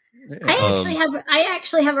you. I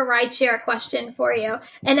actually have a rideshare question for you,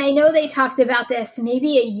 and I know they talked about this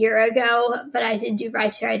maybe a year ago, but I didn't do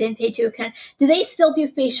rideshare. I didn't pay too attention. Do they still do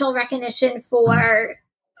facial recognition for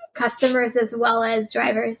customers as well as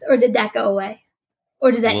drivers, or did that go away,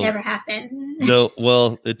 or did that never happen? No,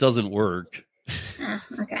 well, it doesn't work.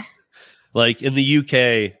 Okay. Like in the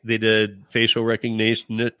UK, they did facial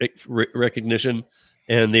recognition,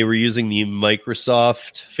 and they were using the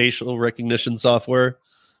Microsoft facial recognition software,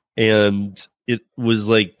 and it was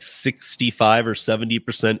like 65 or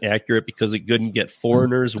 70% accurate because it couldn't get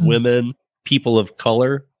foreigners, women, people of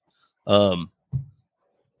color. Well,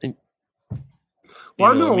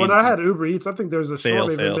 I know when I had Uber Eats, I think there's a show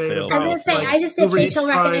they made. I was going to say, I just did Uber facial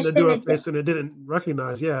Eats recognition. to do a face and it didn't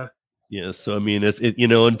recognize. Yeah. Yeah. So, I mean, it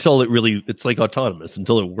until it really, it's like autonomous.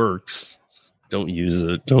 Until it works, don't use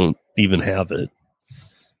it. Don't even have it.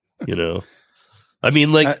 I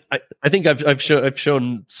mean, like, I think I've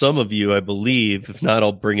shown some of you, I believe. If not,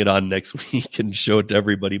 I'll bring it on next week and show it to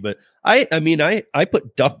everybody. But I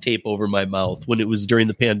put duct tape over my mouth when it was during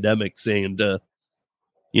the pandemic, saying to,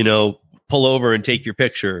 pull over and take your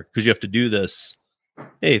picture because you have to do this.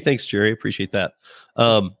 Hey, thanks, Jerry. Appreciate that.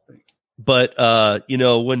 But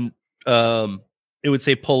when it would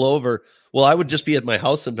say pull over, well, I would just be at my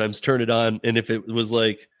house sometimes, turn it on, and if it was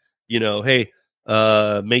like, hey,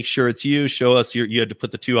 make sure it's you, show us you had to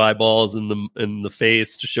put the two eyeballs in the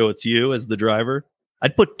face to show it's you as the driver.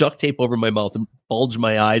 I'd put duct tape over my mouth and bulge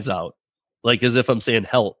my eyes out, like as if I'm saying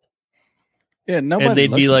help. Yeah, nobody. And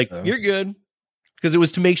they'd be like, "You're good," because it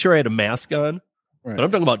was to make sure I had a mask on. Right. But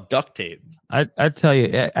I'm talking about duct tape. I tell you,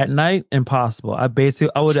 at night, impossible. I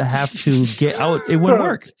would have to it wouldn't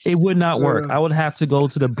work. It would not work. I would have to go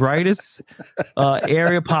to the brightest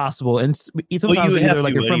area possible, and sometimes either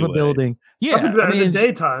like in front of a building. Yeah, in the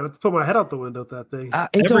daytime, let's put my head out the window at that thing.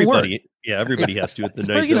 Everybody has to at the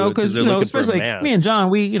night. Because especially like me and John,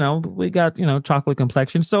 we got chocolate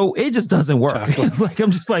complexion, so it just doesn't work. Like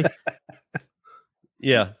I'm just like,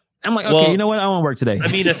 yeah. I'm like, okay, you know what? I want to work today.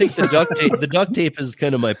 I mean, I think the duct tape is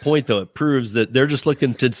kind of my point, though. It proves that they're just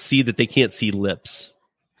looking to see that they can't see lips.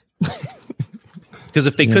 Because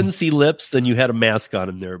if they couldn't see lips, then you had a mask on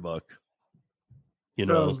in their book. You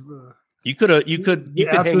could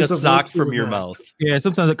hang a sock from your mouth. Yeah,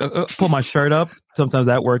 sometimes I pull my shirt up. Sometimes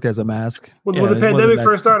that worked as a mask. When the pandemic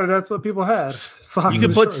first started, that's what people had. Socks. You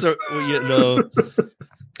could put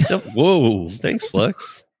Whoa, thanks,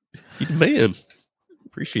 Flex. You man.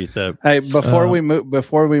 Appreciate that. Hey, before we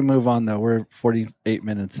move on though, we're 48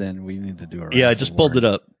 minutes in. We need to do it. Yeah, I just pulled it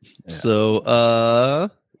up. Yeah. So,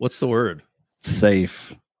 what's the word?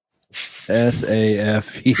 Safe.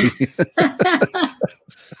 SAFE.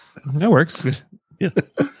 That works. Yeah.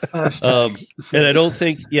 And I don't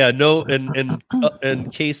think,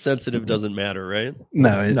 and case sensitive doesn't matter, right?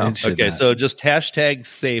 No. It should okay, not. so just hashtag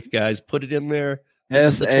safe, guys. Put it in there.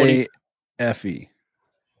 SAFE.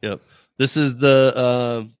 Yep. This is for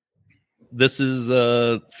the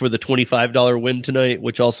 $25 win tonight,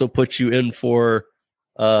 which also puts you in for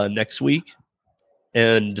next week.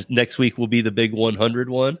 And next week will be the big 100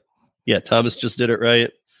 one. Yeah, Thomas just did it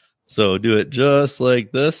right. So do it just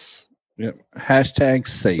like this. Yep. Hashtag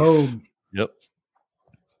safe. Oh. Yep.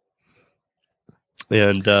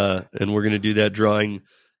 And we're gonna do that drawing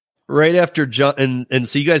right after John. And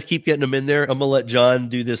so you guys keep getting them in there. I'm gonna let John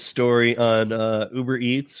do this story on Uber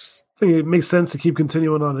Eats. I think it makes sense to keep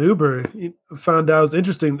continuing on Uber. I found out it's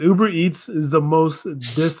interesting. Uber Eats is the most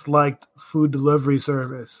disliked food delivery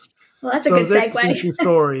service. Well, that's a good segue. Interesting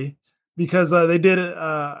story because they did it.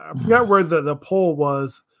 I forgot where the poll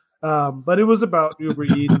was, but it was about Uber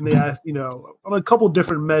Eats, and they asked, on a couple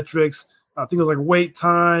different metrics, I think it was like wait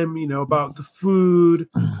time, about the food.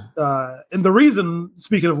 And the reason,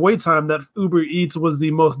 speaking of wait time, that Uber Eats was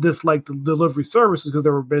the most disliked delivery service is because they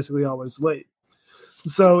were basically always late.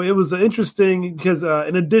 So it was interesting because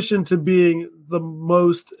in addition to being the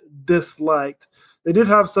most disliked, they did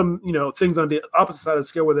have some, things on the opposite side of the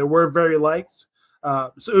scale where they were very liked.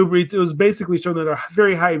 So Uber Eats, it was basically showing that a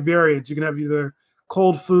very high variance. You can have either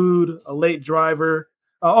cold food, a late driver.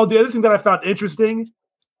 The other thing that I found interesting,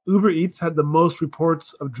 Uber Eats had the most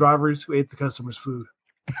reports of drivers who ate the customer's food.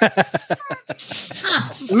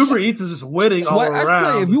 Uber Eats is just winning all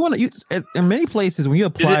around. Say, if you want to use in many places, when you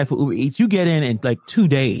apply for Uber Eats, you get in like 2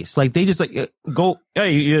 days. Like they just go,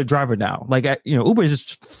 hey, you're a driver now. Like Uber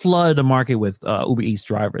just flood the market with Uber Eats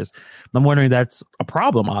drivers. I'm wondering if that's a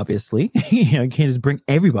problem. Obviously, you can't just bring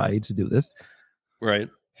everybody to do this, right?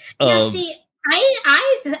 See,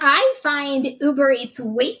 I find Uber Eats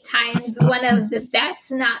wait times one of the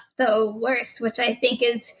best, not the worst, which I think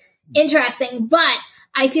is interesting. But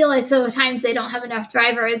I feel like sometimes they don't have enough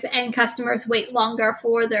drivers and customers wait longer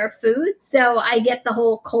for their food. So I get the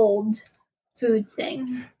whole cold food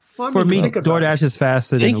thing. For me, DoorDash is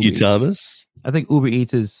faster than Uber Eats. Thomas. I think Uber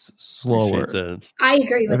Eats is slower. I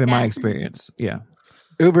agree with that. In my experience, yeah.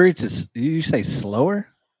 Uber Eats is, you say slower?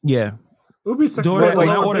 Yeah. Uber Eats DoorDash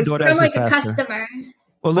from like is a faster. customer.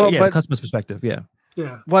 Well, yeah, customer's perspective, yeah.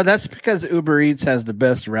 Yeah. Well, that's because Uber Eats has the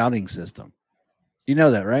best routing system. You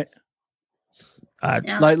know that, right? What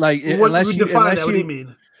do you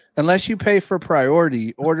mean? Unless you pay for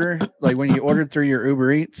priority order, like when you order through your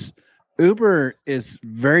Uber Eats, Uber is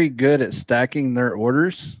very good at stacking their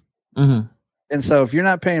orders. Mm-hmm. And so if you're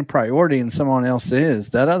not paying priority and someone else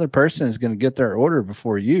is, that other person is going to get their order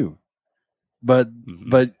before you. But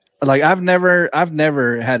like I've never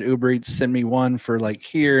had Uber Eats send me one for like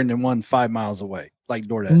here and then one 5 miles away, like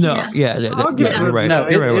DoorDash. No, you're right. No,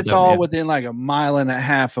 you're right it's all within like a mile and a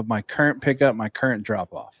half of my current pickup, my current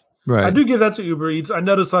drop off. Right. I do give that to Uber Eats. I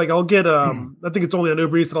noticed like I'll get I think it's only on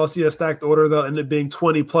Uber Eats that I'll see a stacked order that'll end up being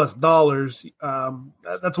 $20+.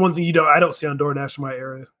 That's one thing I don't see on DoorDash in my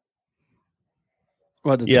area.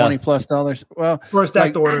 What, the $20+? Well, for a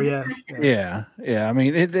stacked order, yeah. I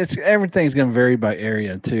mean, it's everything's going to vary by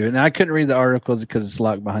area too. And I couldn't read the articles because it's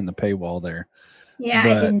locked behind the paywall there. Yeah,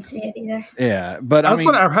 I didn't see it either. Yeah, but I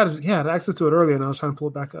had access to it earlier, and I was trying to pull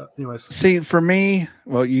it back up. Anyways, see, for me,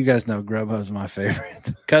 well, you guys know Grubhub's my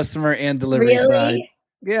favorite customer and delivery side.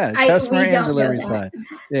 Yeah, customer and delivery side.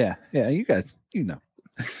 Yeah, you guys,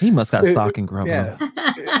 He must got stock in Grubhub. Yeah.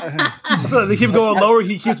 They keep going lower.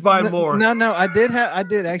 He keeps buying more. No, I did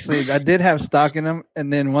have stock in them,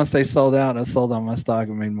 and then once they sold out, I sold all my stock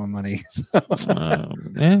and made more money.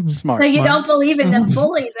 Smart. So you don't believe in them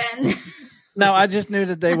fully, then? No, I just knew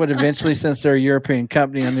that they would eventually, since they're a European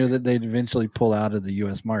company, I knew that they'd eventually pull out of the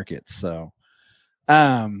U.S. market. So,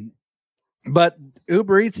 but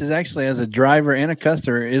Uber Eats is actually, as a driver and a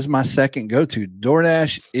customer, is my second go-to.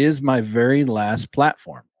 DoorDash is my very last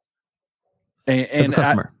platform. And as a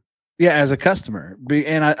customer. As a customer.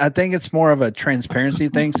 And I think it's more of a transparency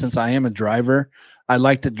thing. Since I am a driver, I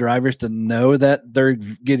like the drivers to know that they're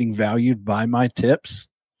getting valued by my tips.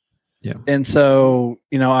 Yeah. And so,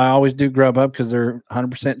 I always do Grubhub because they're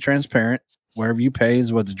 100% transparent. Wherever you pay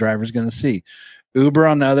is what the driver's going to see. Uber,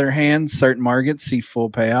 on the other hand, certain markets see full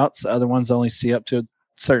payouts. Other ones only see up to a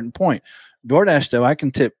certain point. DoorDash, though, I can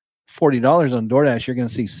tip $40 on DoorDash. You're going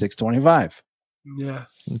to see $6.25. Yeah.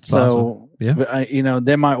 So,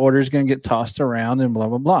 then my order is going to get tossed around and blah,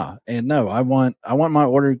 blah, blah. And no, I want my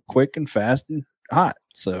order quick and fast and hot.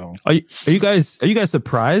 So are you guys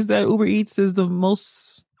surprised that Uber Eats is the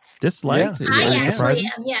most disliked? Yeah. I actually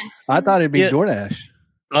am, yes. I thought it'd be DoorDash.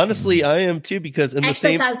 Honestly, I am too, because I thought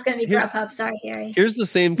it was going to be Grubhub. Sorry, Harry. Here's the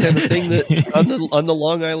same kind of thing that on the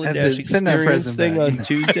Long Island Dash experience thing on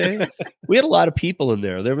Tuesday. We had a lot of people in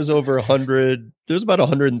there. There was over 100. There was about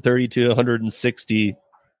 130 to 160,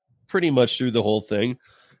 pretty much through the whole thing,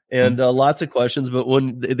 and lots of questions. But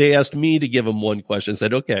when they asked me to give them one question, I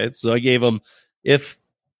said, "Okay." So I gave them, if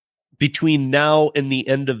between now and the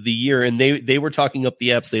end of the year, and they were talking up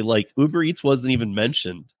the apps they like. Uber Eats wasn't even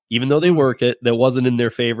mentioned. Even though they work it, that wasn't in their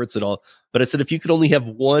favorites at all. But I said, if you could only have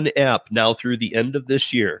one app now through the end of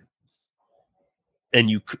this year,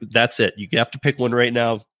 and that's it. You have to pick one right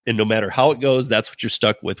now. And no matter how it goes, that's what you're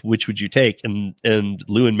stuck with. Which would you take? And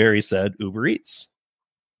Lou and Mary said Uber Eats.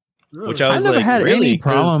 Really? Which I was never had really? any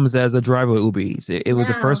problems as a driver with Uber Eats. It was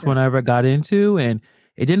the first one I ever got into, and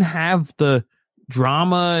it didn't have the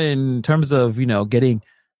drama in terms of, getting,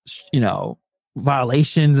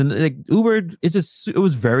 violations, and Uber, it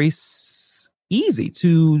was very easy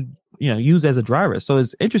to use as a driver. So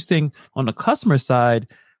it's interesting on the customer side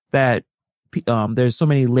that there's so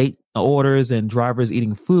many late orders and drivers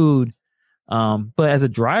eating food. But as a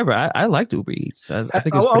driver, I like Uber Eats. I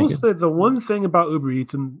think it's pretty good. Say the one thing about Uber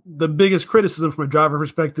Eats and the biggest criticism from a driver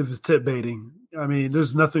perspective is tip baiting. I mean,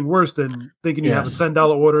 there's nothing worse than thinking you have a $10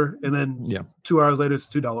 order and then 2 hours later it's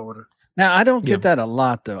a $2 order. Now I don't get that a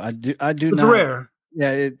lot though. I do. It's rare.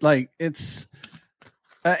 Yeah, it's.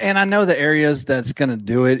 And I know the areas that's going to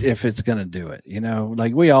do it if it's going to do it. You know,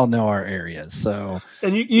 like we all know our areas. So,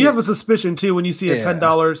 and you have a suspicion too when you see a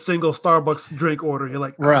 $10 single Starbucks drink order. You're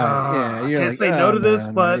like, right? I can't say no to this,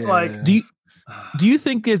 but like, do you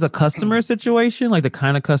think there's a customer situation, like the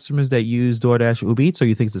kind of customers that use DoorDash, Uber Eats, or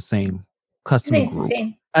you think it's the same customer group?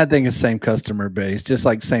 I think it's the same customer base, just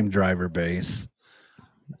like same driver base.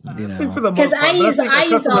 You know, because I use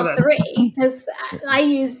all three. Because I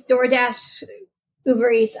use DoorDash,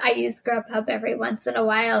 Uber Eats, I use Grubhub every once in a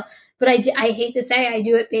while, but I hate to say I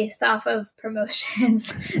do it based off of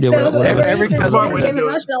promotions. Yeah, so every promotion,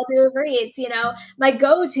 I'll do Uber Eats. You know, my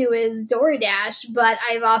go-to is DoorDash, but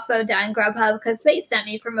I've also done Grubhub because they've sent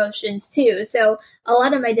me promotions too. So a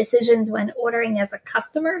lot of my decisions when ordering as a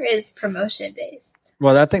customer is promotion based.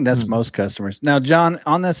 Well, I think that's most customers. Now, John,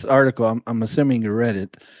 on this article, I'm assuming you read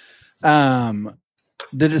it.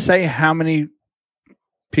 Did it say how many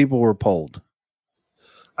people were polled?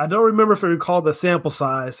 I don't remember if I recall the sample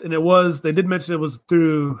size, and they did mention it was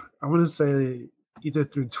through, I want to say either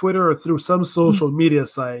through Twitter or through some social media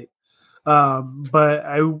site. But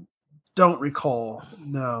I don't recall.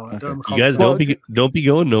 No, I don't recall. You guys don't be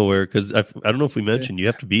going nowhere because I don't know if we mentioned you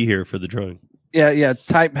have to be here for the drawing. Yeah.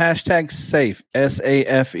 Type hashtag SAFE,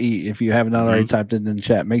 SAFE, if you have not already typed it in the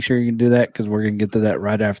chat. Make sure you can do that because we're going to get to that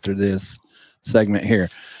right after this segment here.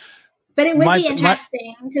 But it would be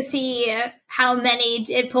interesting to see how many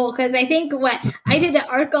did pull, because I think I did an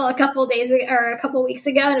article a couple weeks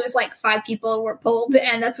ago, and it was like 5 people were pulled,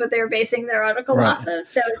 and that's what they were basing their article off of.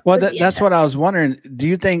 So, that's what I was wondering. Do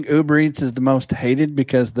you think Uber Eats is the most hated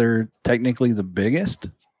because they're technically the biggest?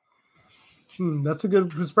 That's a good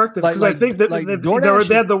perspective, because I think that they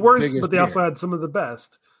had the worst, but they also had some of the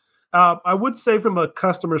best. I would say from a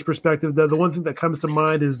customer's perspective, the one thing that comes to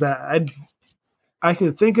mind is that I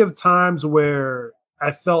can think of times where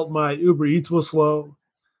I felt my Uber Eats was slow.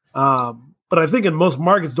 But I think in most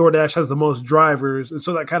markets, DoorDash has the most drivers. And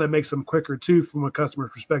so that kind of makes them quicker too from a customer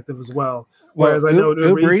perspective as well. Whereas I know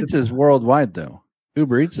Uber Eats is worldwide though.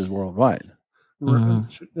 Uber Eats is worldwide.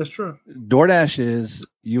 Mm-hmm. That's true. DoorDash is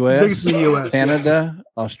US, Canada,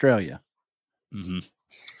 Australia. Mm-hmm.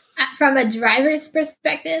 From a driver's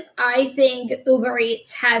perspective, I think Uber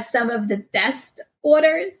Eats has some of the best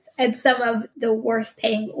orders and some of the worst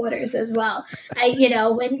paying orders as well.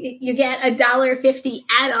 When you get $1.50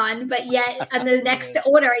 add-on, but yet on the next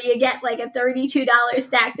order you get like a $32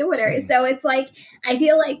 stacked order. So it's like I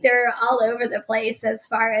feel like they're all over the place as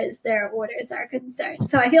far as their orders are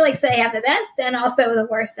concerned. So I feel like they have the best and also the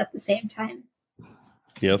worst at the same time.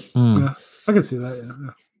 Yep. Yeah, I can see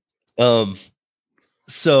that. Yeah.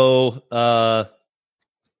 So, I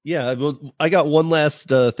got one last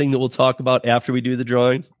thing that we'll talk about after we do the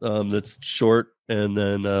drawing. That's short, and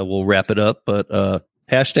then we'll wrap it up. But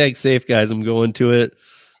hashtag safe, guys. I'm going to it.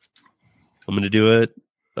 I'm going to do it.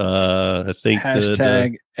 I think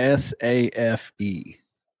hashtag SAFE.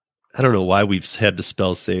 I don't know why we've had to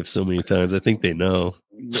spell safe so many times. I think they know.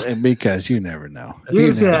 Because you never know. You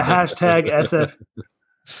can see a hashtag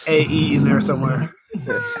SFAE in there somewhere.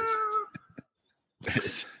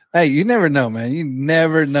 Hey, you never know, man. You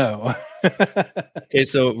never know. Okay,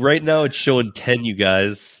 so right now it's showing 10, you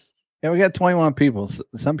guys. Yeah, we got 21 people.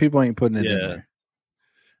 Some people ain't putting it in there.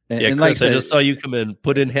 And Chris, I just saw you come in.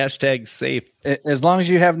 Put in hashtag safe. As long as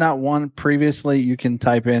you have not won previously, you can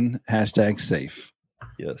type in hashtag safe.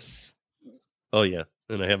 Yes. Oh, yeah.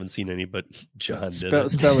 And I haven't seen any, but John did it.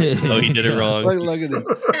 Spell it. Oh, he did it wrong. Look at this.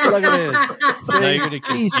 Look at this. Now you're going to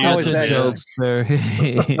confuse the jokes.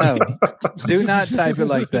 No, do not type it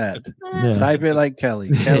like that. Yeah. Type it like Kelly.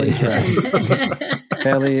 Kelly's right.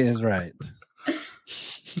 Kelly is right.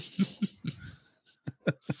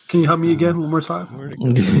 Can you help me again one more time?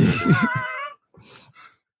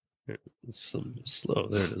 It's slow.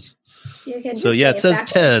 There it is. So it says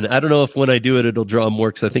 10. I don't know if when I do it, it'll draw more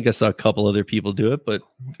because I think I saw a couple other people do it. But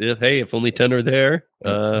if only 10 are there,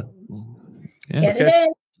 get it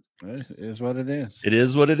in. It is what it is. It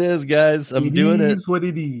is what it is, guys. I'm doing it. It is what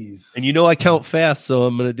it is. And I count fast, so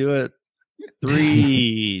I'm going to do it.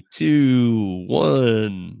 3, 2,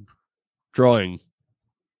 1. Drawing.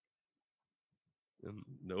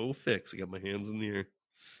 No fix. I got my hands in the air.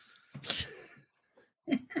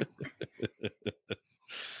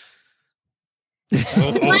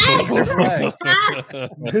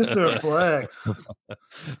 Mr. Flex.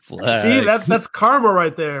 Flex. See, that's karma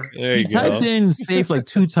right there. There He you go. typed in safe like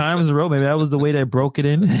 2 times in a row. Maybe that was the way that broke it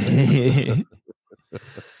in.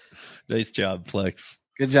 Nice job, Flex.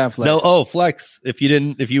 Good job, Flex. No, Flex. If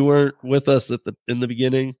you weren't with us in the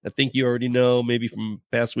beginning, I think you already know, maybe from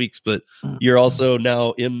past weeks, but you're also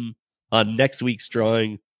now in on next week's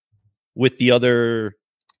drawing with the other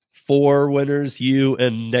 4 winners. You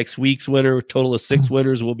and next week's winner, total of 6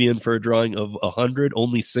 winners, will be in for a drawing of 100.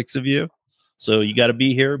 Only 6 of you, so you got to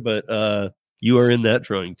be here. But you are in that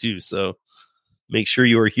drawing too. So make sure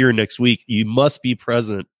you are here next week. You must be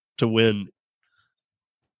present to win.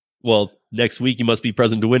 Well, next week you must be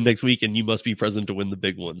present to win next week, and you must be present to win the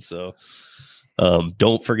big one. So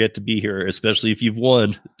don't forget to be here, especially if you've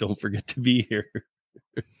won. Don't forget to be here.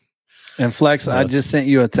 And Flex, I just sent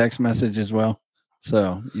you a text message as well,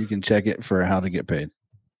 so you can check it for how to get paid.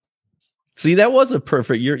 See, that was a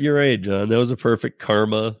perfect. You're right, John. That was a perfect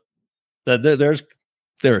karma. That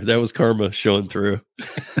was karma showing through.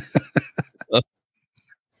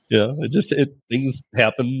 Yeah, things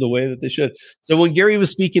happen the way that they should. So when Gary was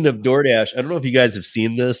speaking of DoorDash, I don't know if you guys have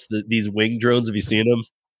seen this. These wing drones, have you seen them?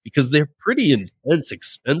 Because they're pretty intense,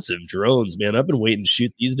 expensive drones, man. I've been waiting to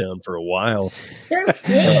shoot these down for a while. They're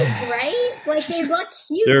big, right? Like they look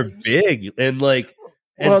huge. They're big and like.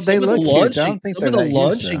 And well, they look huge. I don't think some of the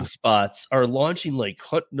launching spots are launching like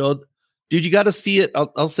dude, you got to see it.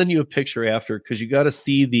 I'll send you a picture after because you got to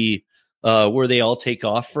see the where they all take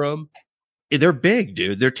off from. They're big,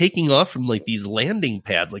 dude. They're taking off from like these landing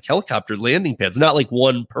pads, like helicopter landing pads, not like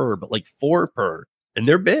 1 per, but like 4 per, and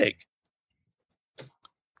they're big.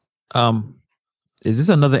 Is this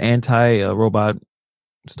another anti-robot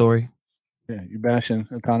story? Yeah, you bashing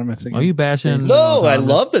autonomous again? Are you bashing? No, autonomous? I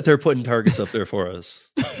love that they're putting targets up there for us.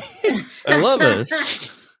 I love it.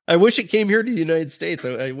 I wish it came here to the United States.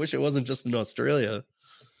 I wish it wasn't just in Australia.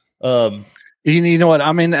 You know what?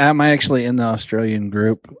 I'm actually in the Australian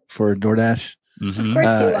group for DoorDash. Mm-hmm. Of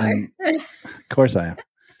course you are. Of course I am.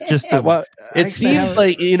 Just it seems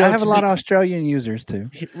like I have a lot of Australian users too.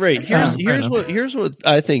 Right. Here's what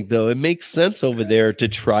I think though. It makes sense over there to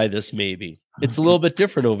try this. Maybe it's a little bit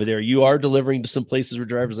different over there. You are delivering to some places where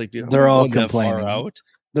drivers like they're all complaining. Far out.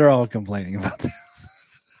 They're all complaining about this.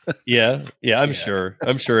 Yeah. I'm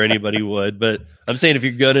sure anybody would, but I'm saying if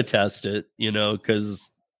you're gonna test it, because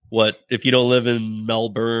what if you don't live in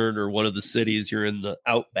Melbourne or one of the cities, you're in the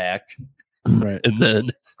outback, right? And then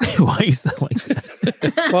why you sound like that?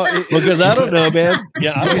 Well, because I don't know, man.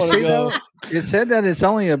 Yeah, I want to go. It said that it's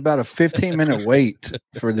only about a 15-minute wait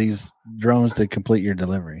for these drones to complete your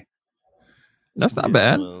delivery. That's not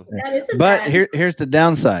bad. That isn't but bad. Here's the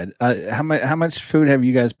downside. How much food have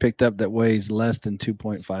you guys picked up that weighs less than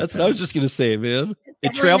 2.5? That's pounds? what I was just gonna say, man.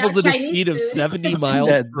 It Definitely travels not at a Chinese speed of food. 70 miles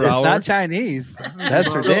per It's hour. not Chinese. That's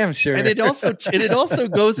for damn sure. And it also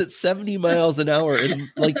goes at 70 miles an hour. And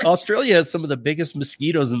like Australia has some of the biggest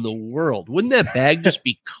mosquitoes in the world. Wouldn't that bag just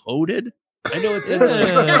be coated? I know it's in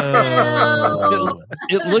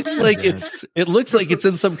it looks like it's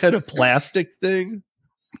in some kind of plastic thing.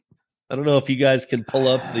 I don't know if you guys can pull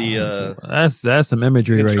up the that's some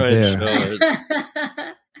imagery right there.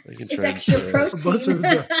 It's extra protein.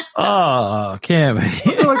 Oh, Cam. I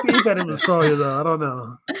feel like they eat that in Australia, though. I don't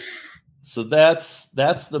know. So that's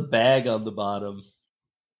the bag on the bottom.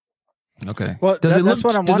 Okay. Well, does it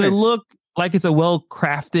wondering. look like it's a well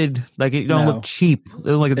crafted? Like it don't look cheap. It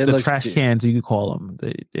looks like the trash cheap. cans you could call them.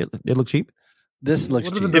 It look cheap. This looks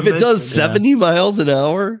cheap. If it does 70 miles an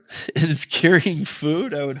hour and it's carrying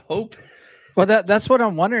food, I would hope. Well, that's what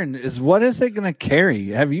I'm wondering is what is it going to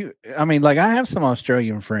carry? I have some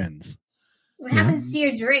Australian friends. What happens to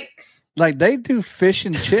your drinks? Like they do fish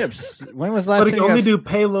and chips. When was the last But time they you only got- do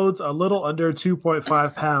payloads a little under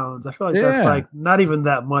 2.5 pounds. I feel like that's like not even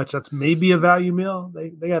that much. That's maybe a value meal. They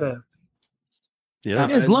gotta. Yeah,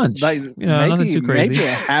 it's lunch. Like nothing too crazy. Maybe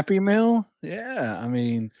a Happy Meal. Yeah, I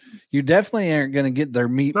mean, you definitely aren't going to get their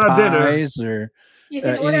meat Not pies or. You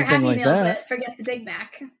can order anything Happy like Meal, that. but forget the Big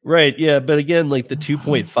Mac. Right. Yeah. But again, like the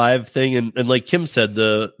 2.5 thing, and like Kim said,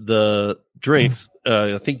 the drinks.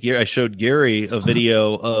 I think I showed Gary a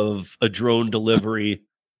video of a drone delivery.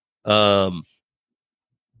 Gig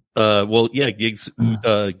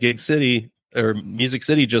City or Music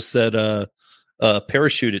City just said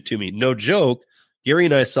parachute it to me. No joke. Gary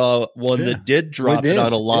and I saw one that did drop it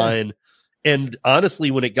on a line. And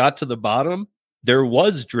honestly, when it got to the bottom, there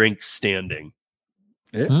was drinks standing.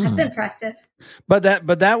 That's impressive. But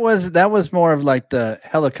that was more of like the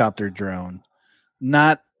helicopter drone,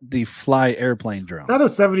 not the fly airplane drone. Not a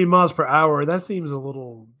 70 miles per hour. That seems a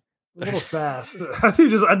little A little fast. I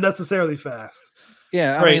think just unnecessarily fast.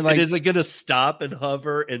 Yeah, I right. mean, like, is it going to stop and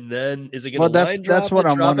hover, and then is it going to line drop? That's what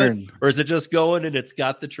I'm wondering. Or is it just going and it's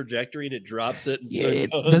got the trajectory and it drops it? And so it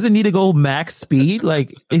does it need to go max speed?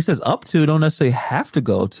 Like it says up to, don't necessarily have to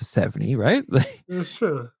go to 70, right? That's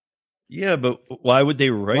true. Yeah, but why would they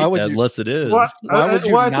write that unless it is? Why would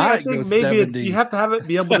you not I think go maybe 70? you have to have it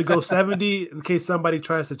be able to go 70 in case somebody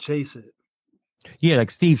tries to chase it. Yeah, like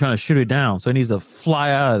Steve trying to shoot it down, so it needs to fly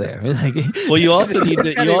out of there. Well, you also need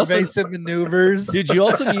to. You also evasive maneuvers, dude. You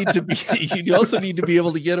also need to be. You also need to be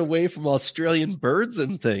able to get away from Australian birds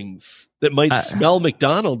and things that might smell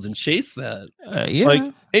McDonald's and chase that. Yeah,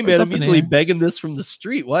 like, hey man, I'm easily begging this from the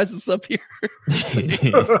street. Why is this up here? I mean,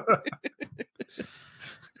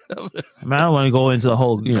 I don't want to go into the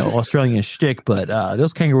whole, Australian shtick, but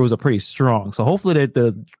those kangaroos are pretty strong. So hopefully that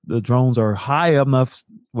the drones are high enough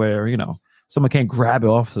where someone can't grab it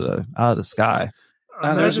off out of the sky.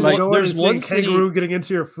 Imagine there's one kangaroo getting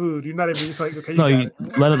into your food. You're not even just like, okay, let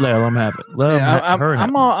them have it.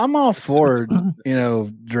 I'm all for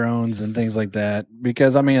drones and things like that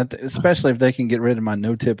because I mean, especially if they can get rid of my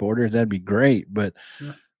no-tip orders, that'd be great. But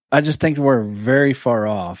I just think we're very far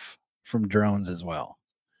off from drones as well.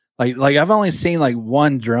 Like I've only seen like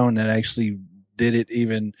one drone that actually did it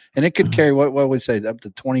even, and it could carry what would we say up to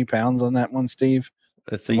 20 pounds on that one, Steve?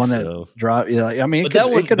 I think one so. That dropped. Yeah, I mean, that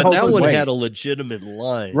one had a legitimate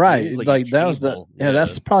line, right? Like that was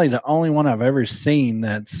that's probably the only one I've ever seen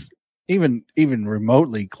that's even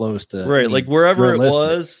remotely close to right. Like wherever realistic. It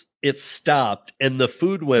was, it stopped, and the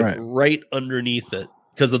food went right underneath it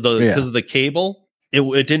because of the cable.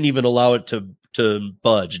 It didn't even allow it to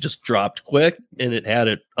budge. It just dropped quick, and it had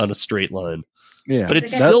it on a straight line. Yeah, but it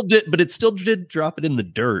still did drop it in the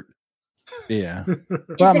dirt. Yeah. Is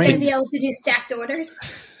it going to be able to do stacked orders?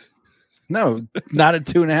 No, not at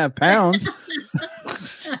 2.5 pounds.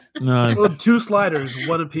 No, well, 2 sliders,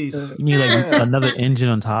 one apiece. You need like another engine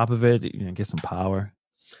on top of it. Get some power.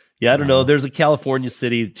 Yeah, I don't know. There's a California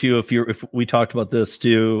city too. If we talked about this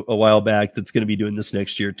too a while back, that's going to be doing this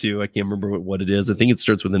next year too. I can't remember what it is. I think it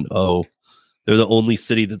starts with an O. They're the only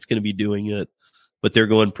city that's going to be doing it, but they're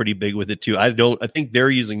going pretty big with it too. I think they're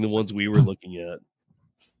using the ones we were looking at.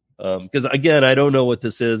 Because again, I don't know what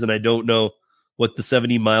this is, and I don't know what the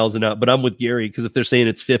 70 miles an hour. But I'm with Gary because if they're saying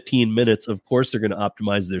it's 15 minutes, of course they're going to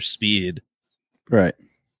optimize their speed, right?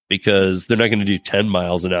 Because they're not going to do 10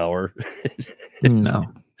 miles an hour. No,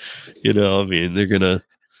 I mean, they're gonna.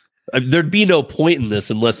 There'd be no point in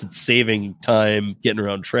this unless it's saving time, getting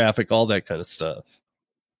around traffic, all that kind of stuff.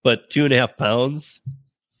 But 2.5 pounds,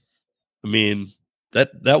 I mean,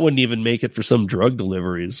 that wouldn't even make it for some drug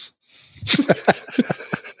deliveries.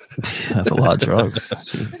 That's a lot of drugs.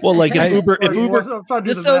 Jeez. Well, like if Uber,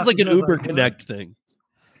 this sounds like an Uber Connect thing.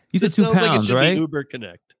 You said 2 pounds, right? Uber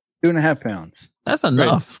Connect, 2.5 pounds. That's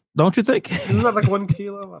enough, don't you think? Isn't that like 1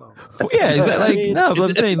 kilo? I don't know. Yeah, exactly. But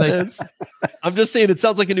I'm saying I'm just saying it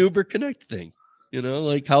sounds like an Uber Connect thing.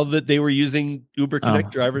 Like how that they were using Uber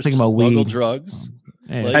Connect drivers to smuggle drugs.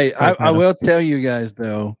 Hey, I will tell you guys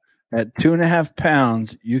though, at 2.5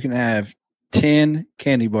 pounds, you can have 10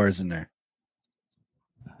 candy bars in there.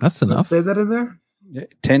 That's enough. Say that in there?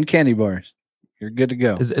 10 candy bars. You're good to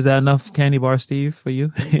go. Is that enough candy bars, Steve, for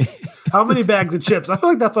you? How many bags of chips? I feel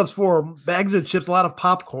like that's what it's for. Bags of chips, a lot of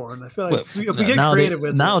popcorn. I feel like if we get creative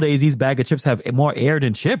with nowadays, these bag of chips have more air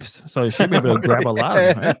than chips, so you should be able to grab a lot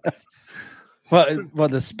of them, right? Well,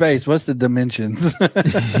 the space. What's the dimensions?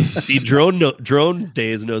 See, drone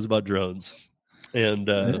days knows about drones, and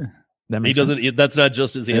he doesn't. Sense. That's not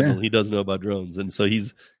just his handle. Yeah. He does know about drones, and so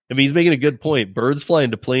he's making a good point. Birds fly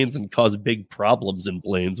into planes and cause big problems in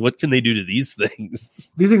planes. What can they do to these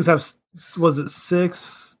things? These things have,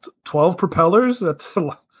 12 propellers? That's a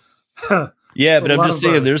lot. Yeah, but I'm just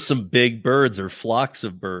saying there's some big birds or flocks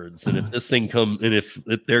of birds. And if this thing if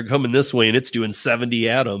they're coming this way and it's doing 70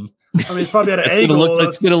 at them, I mean, it's probably at an angle.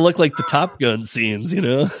 It's going to look like the Top Gun scenes,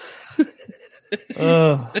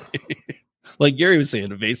 Like Gary was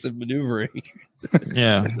saying, evasive maneuvering.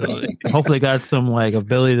 Yeah. Hopefully got some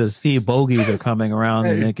ability to see bogeys are coming around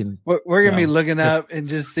and they can. We're gonna be looking up and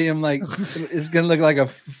just see them it's gonna look like a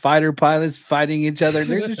fighter pilots fighting each other.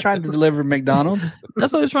 They're just trying to deliver McDonald's.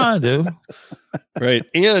 That's what they're trying to do. Right.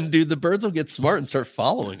 And dude, the birds will get smart and start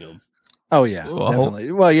following them. Oh yeah,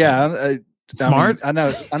 definitely. Well, yeah. Smart. I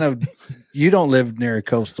know you don't live near a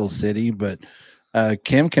coastal city, but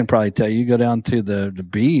Kim can probably tell you go down to the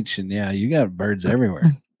beach and you got birds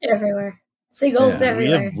everywhere. Everywhere. Seagulls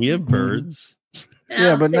everywhere. We have birds.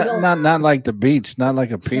 Yeah, but not like the beach, not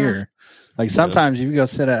like a pier. Yeah. Like sometimes if you go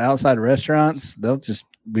sit at outside restaurants, they'll just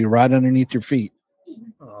be right underneath your feet.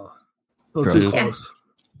 Too close.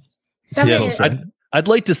 I'd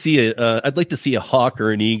like to see a hawk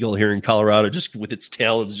or an eagle here in Colorado, just with its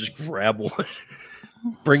talons, just grab one,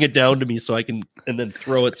 bring it down to me so I can, and then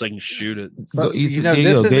throw it so I can shoot it. Well, this is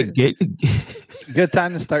a good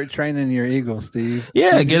time to start training your eagle, Steve.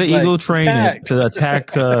 Yeah, get an eagle training to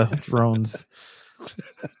attack drones.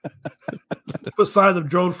 Put signs of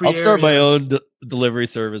drone-free. I'll start my own delivery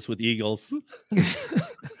service with eagles.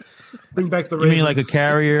 Bring back the. You mean like a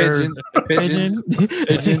carrier pigeon?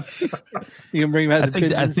 You can bring back the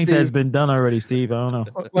pigeons. I think that's been done already, Steve. I don't know.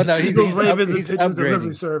 Well, no, he's upgrading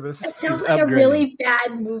delivery service. That sounds like a really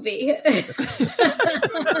bad movie.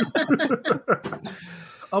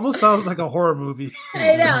 Almost sounds like a horror movie.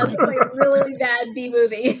 I know. It's like a really bad B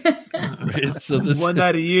movie. So one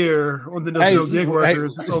night a year when there's no gig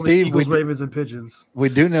workers, it's only eagles, ravens, and pigeons. We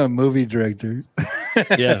do know a movie director.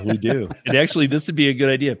 Yeah, we do. And actually, this would be a good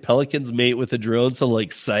idea. Pelicans mate with a drone, so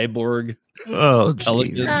like cyborg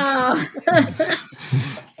pelicans.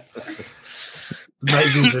 Night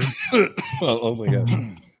vision. Oh my gosh.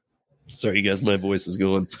 Sorry, you guys, my voice is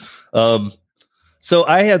going. So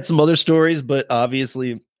I had some other stories, but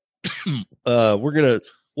obviously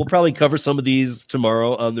we'll probably cover some of these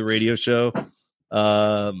tomorrow on the radio show,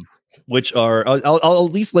 which are I'll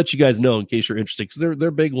at least let you guys know in case you're interested, because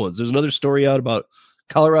they're big ones. There's another story out about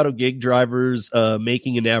Colorado gig drivers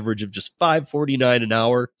making an average of just $5.49 an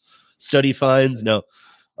hour. Study finds. Now,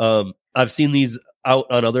 I've seen these out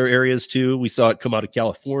on other areas too. We saw it come out of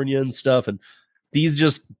California and stuff, and these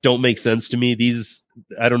just don't make sense to me.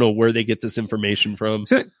 I don't know where they get this information from.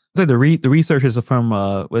 So the researchers are from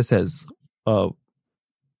what it says.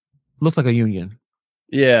 Looks like a union.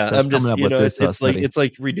 Yeah, I'm just it's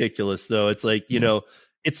like ridiculous though. It's like,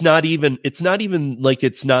 it's not even like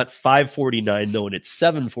it's not $5.49 though, and it's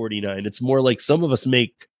 $7.49. It's more like some of us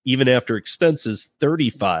make, even after expenses,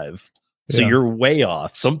 $35. So you're way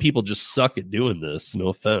off. Some people just suck at doing this. No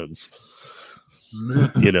offense.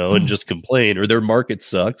 And just complain, or their market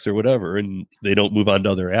sucks or whatever, and they don't move on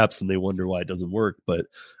to other apps and they wonder why it doesn't work. But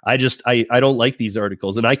I don't like these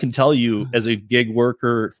articles, and I can tell you as a gig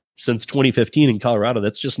worker since 2015 in Colorado,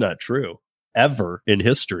 that's just not true ever in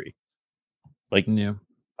history. Like,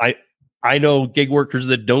 I know gig workers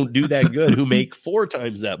that don't do that good who make 4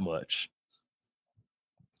 times that much.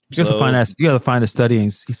 You have to find a study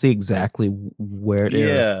and see exactly where it is.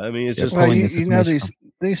 Yeah, I mean, it's just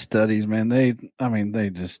these studies, man. They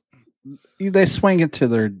swing it to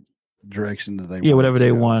their direction that they whatever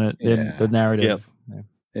they want. The narrative.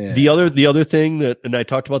 Yeah. The other thing that, and I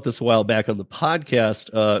talked about this a while back on the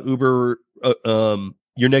podcast, Uber.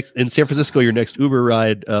 Your next in San Francisco, your next Uber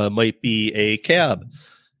ride might be a cab,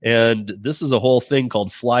 and this is a whole thing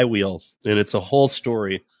called Flywheel, and it's a whole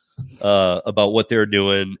story about what they're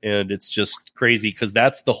doing, and it's just crazy because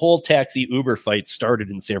that's the whole taxi Uber fight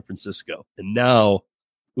started in San Francisco, and now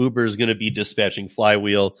Uber is going to be dispatching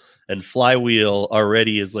Flywheel, and Flywheel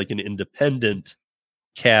already is like an independent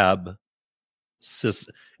cab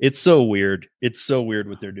system. It's so weird. It's so weird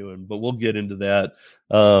what they're doing, but we'll get into that.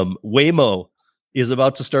 Waymo is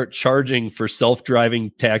about to start charging for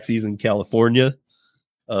self-driving taxis in California.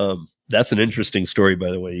 That's an interesting story,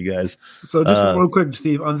 by the way, you guys. So just real quick,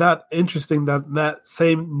 Steve, on that that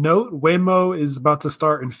same note, Waymo is about to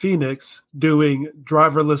start in Phoenix doing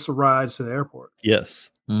driverless rides to the airport. Yes.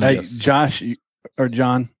 Hey, yes. Josh or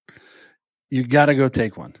John, you got to go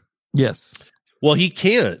take one. Yes. Well, he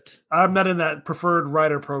can't. I'm not in that preferred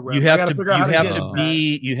rider program. You have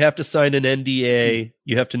to sign an NDA.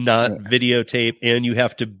 You have to not videotape, and you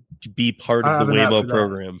have to be part of the Waymo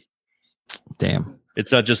program. Damn.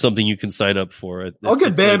 It's not just something you can sign up for. I'll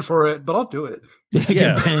get banned for it, but I'll do it.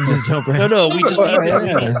 Yeah.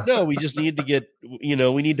 We just need to get,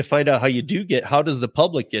 we need to find out how does the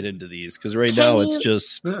public get into these? Because now it's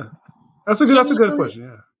just. Yeah. That's a good question.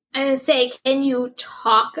 Yeah. I say, can you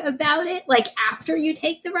talk about it like after you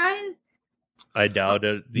take the ride? I doubt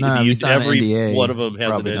it. Every NDA, one of them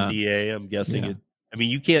has an NDA. Not. I'm guessing it. I mean,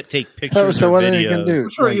 you can't take pictures. So what videos. are they going to do? I'm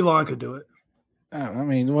sure Elon could do it.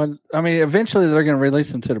 Eventually they're going to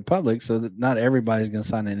release them to the public, so that not everybody's going to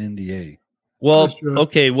sign an NDA. Well,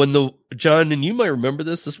 okay. When John, and you might remember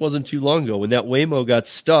this. This wasn't too long ago when that Waymo got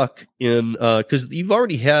stuck in because you've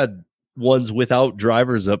already had ones without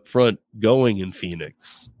drivers up front going in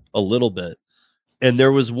Phoenix a little bit, and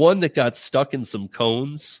there was one that got stuck in some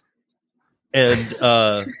cones. And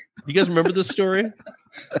you guys remember this story?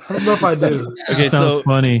 I don't know if I do. Okay, so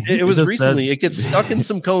funny. It was recently. It gets stuck in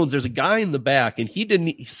some cones. There's a guy in the back, and he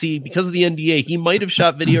didn't see because of the NDA. He might have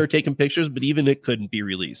shot video or taken pictures, but even it couldn't be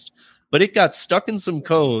released. But it got stuck in some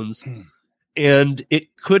cones, and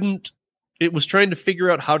it couldn't. It was trying to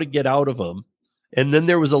figure out how to get out of them, and then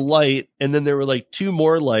there was a light, and then there were like two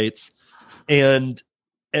more lights, and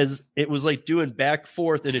as it was like doing back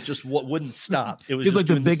forth, and it just wouldn't stop. It was just like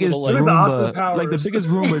the biggest Roomba, like the biggest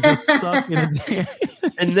Roomba just stuck in a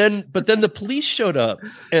And then the police showed up,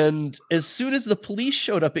 and as soon as the police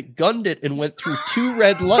showed up, it gunned it and went through two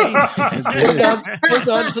red lights, pulled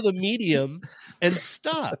on to the medium, and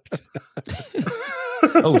stopped.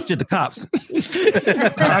 Oh shit! The cops.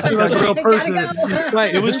 Acting like a real person.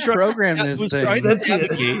 Right, It was programmed It this was thing. trying to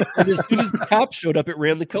navigate, and as soon as the cops showed up, it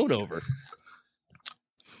ran the cone over.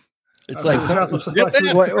 It's like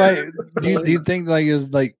Wait, do you think like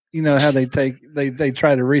it's like, you know how they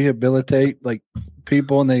try to rehabilitate like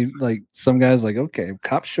people, and they like some guys like, okay, if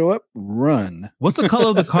cops show up, run. What's the color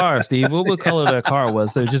of the car, Steve? What color that car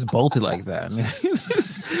was? So it just bolted like that.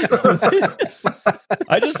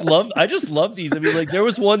 I just love these. I mean, like there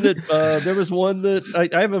was one that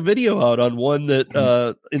I have a video out on one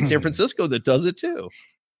that in San Francisco that does it too.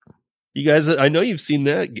 You guys, I know you've seen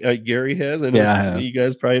that. Gary has. I know you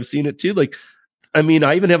guys probably have seen it too. Like, I mean,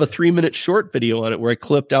 I even have a 3-minute short video on it where I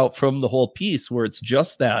clipped out from the whole piece where it's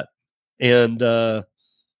just that. And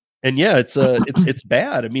yeah, it's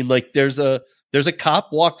bad. I mean, like there's a cop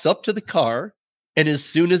walks up to the car, and as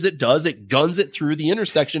soon as it does, it guns it through the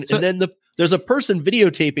intersection. And then there's a person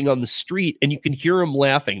videotaping on the street, and you can hear them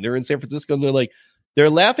laughing. They're in San Francisco, and they're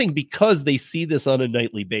laughing because they see this on a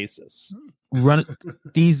nightly basis.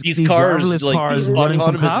 These cars, like cars these running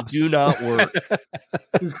from autonomous cops do not work.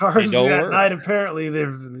 These cars don't at work. night, apparently, they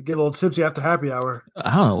get a little tipsy after happy hour.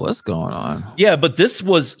 I don't know what's going on. Yeah, but this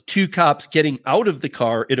was two cops getting out of the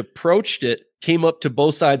car. It approached it, came up to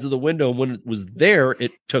both sides of the window, and when it was there,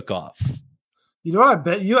 it took off. You know, I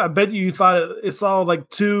bet you thought it saw like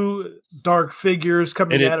two dark figures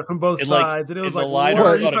coming at it from both sides, and it was like, what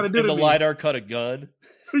are you trying to do to me? The LiDAR cut a gun.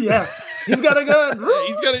 Yeah, he's got a gun.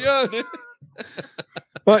 He's got a gun.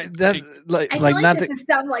 But that I feel like this is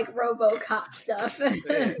some like RoboCop stuff.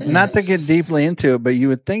 Not to get deeply into it, but you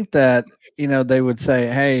would think that, you know, they would say,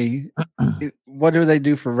 "Hey, what do they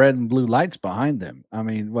do for red and blue lights behind them?" I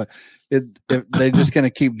mean, if they're just going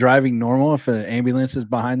to keep driving normal if an ambulance is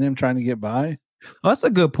behind them trying to get by? Well, that's a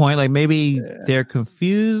good point. Like maybe they're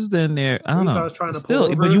confused and I don't know.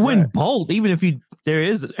 Still, but you wouldn't bolt even if there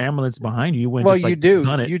is an ambulance behind you. You wouldn't. Well, just, like, you do.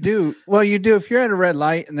 gun it. You do. Well, you do. If you're at a red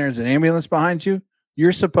light and there's an ambulance behind you,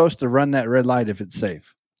 you're supposed to run that red light if it's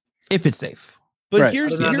safe. If it's safe. But right.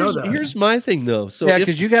 here's my thing though. So yeah,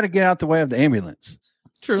 because you got to get out the way of the ambulance.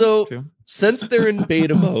 True. So True. Since they're in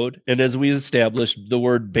beta mode, and as we established, the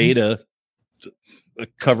word beta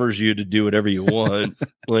covers you to do whatever you want.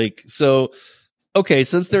 Okay,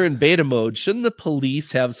 since they're in beta mode, shouldn't the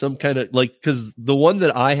police have some kind of because the one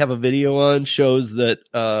that I have a video on shows that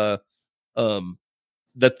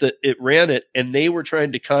it ran it, and they were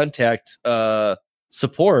trying to contact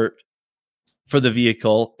support for the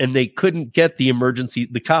vehicle, and they couldn't get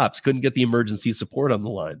the cops couldn't get the emergency support on the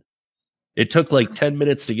line. It took like 10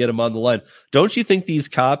 minutes to get them on the line. Don't you think these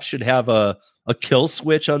cops should have a kill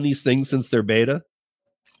switch on these things since they're beta?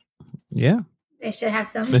 Yeah. They should have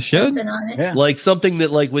something on it. Yeah. Like something that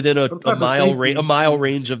like within a mile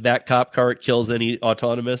range of that cop car, it kills any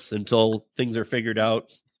autonomous until things are figured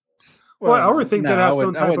out. Well, I would think that have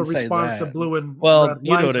some type of response to blue and red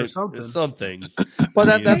lights or something. Well,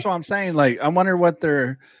 that's what I'm saying. Like, I wonder what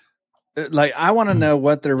their I want to know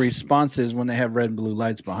what their response is when they have red and blue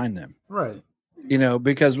lights behind them. Right. You know,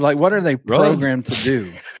 because like, what are they programmed to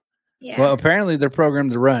do? Yeah. Well, apparently they're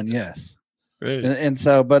programmed to run. Yes. Right. And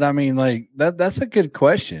so, but I mean, like that's a good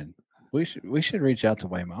question. We should reach out to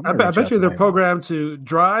Waymo. I bet you they're programmed to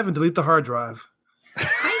drive and delete the hard drive.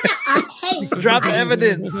 Hey, drop the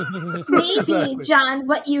evidence. Maybe, John,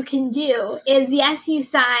 what you can do is, yes, you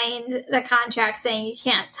signed the contract saying you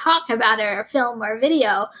can't talk about it or film or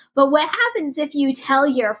video, but what happens if you tell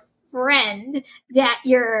your friend that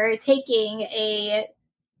you're taking a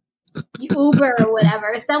Uber or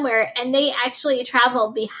whatever somewhere, and they actually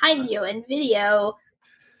travel behind you and video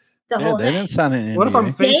the whole they thing? didn't sign it. What if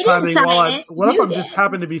I'm FaceTiming what if I'm just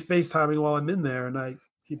happen to be FaceTiming while I'm in there and I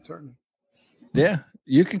keep turning? Yeah,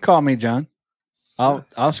 you can call me, John.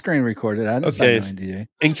 I'll screen record it. I didn't sign an NDA.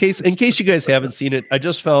 In case you guys haven't seen it, I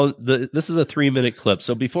just found this is a 3-minute clip.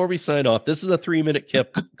 So before we sign off, this is a 3-minute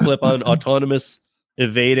clip on autonomous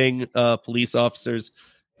evading police officers.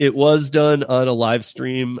 It was done on a live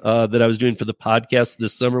stream that I was doing for the podcast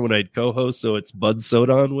this summer when I had co-host. So it's Bud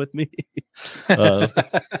Sodan with me.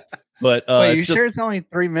 But wait, you sure it's only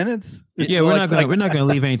 3 minutes? Yeah, we're not gonna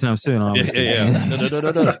leave anytime soon. Obviously. Yeah.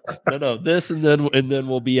 No. This and then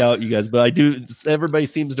we'll be out, you guys. But everybody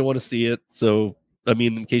seems to want to see it. So I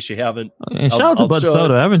mean, in case you haven't. And shout out to Bud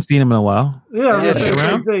Soda. I haven't seen him in a while. Yeah,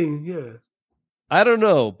 yeah. I don't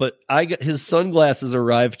know, but I got his sunglasses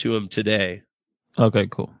arrived to him today. Okay,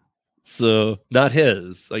 cool. So not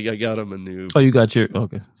his. I got him a new. Oh, you got your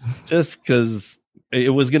okay. Just because it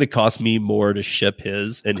was going to cost me more to ship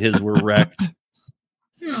his, and his were wrecked.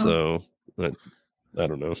 So I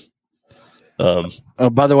don't know. Oh,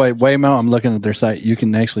 by the way, Waymo, I'm looking at their site. You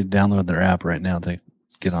can actually download their app right now to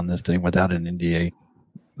get on this thing without an NDA.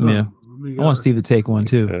 Yeah, I want Steve to take one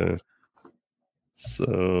too.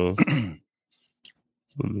 So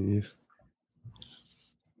let me.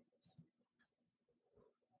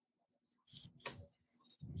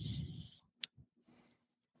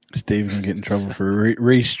 Steve can get in trouble for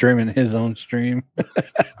re-streaming his own stream.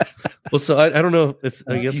 Well, so I don't know if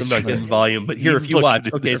I guess I'm not getting volume, but here, if you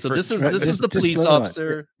watch, okay, so this is the police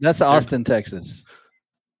officer. That's Austin, Texas.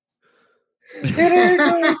 See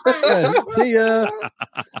ya.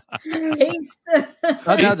 Peace.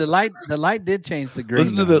 Oh, no, the light did change to green.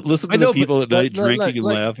 Listen to the people at night drinking and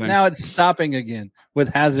laughing. Now it's stopping again with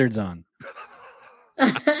hazards on.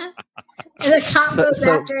 And the cop goes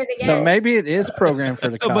after it again. So maybe it is programmed for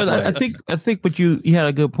the cop. But I think, but you had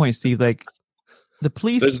a good point, Steve. Like the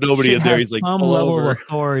police, there's nobody in there. He's like some level of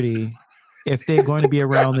authority if they're going to be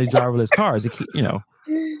around these driverless cars.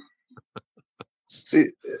 See,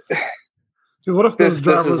 what if this is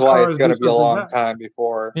why it's going to be a long time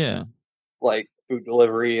before, like food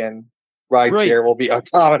delivery and rideshare will be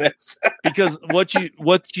autonomous. Because what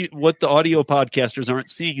the audio podcasters aren't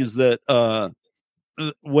seeing is that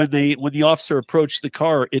when the officer approached the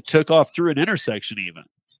car, it took off through an intersection even.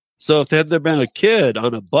 So if there had been a kid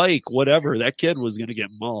on a bike, whatever, that kid was going to get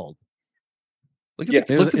mauled. Look at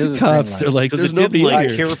the cops. They're like, there's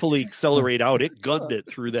nobody carefully accelerate out. It gunned it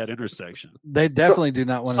through that intersection. They definitely do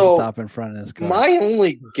not want to stop in front of this car. My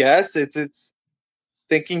only guess is it's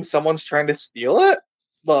thinking someone's trying to steal it,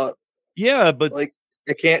 but but like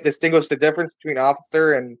I can't distinguish the difference between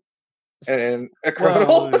officer and a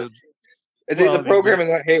criminal. The programming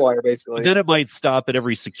went haywire, basically. Then it might stop at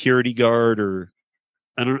every security guard, or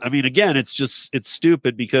again, it's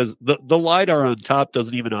stupid because the LiDAR on top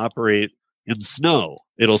doesn't even operate in snow.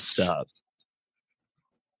 It'll stop.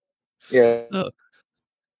 Yeah. So,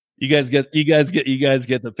 you guys get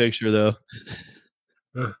the picture though.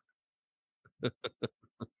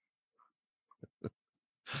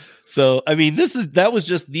 So there's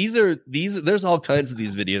all kinds of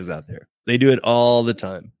these videos out there. They do it all the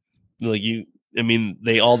time. They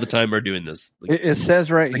all the time are doing this. It says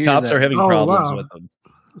right the here. The cops are having problems with them.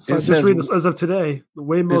 So I just read this as of today. The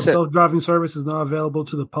Waymo self-driving service is now available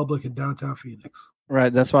to the public in downtown Phoenix.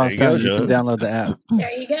 Right. That's why I was telling you can download the app. There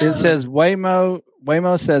you go. It says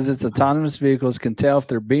Waymo says its autonomous vehicles can tell if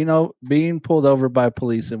they're being pulled over by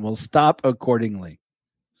police and will stop accordingly.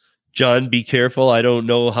 John, be careful. I don't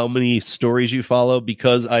know how many stories you follow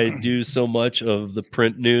because I do so much of the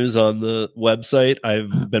print news on the website.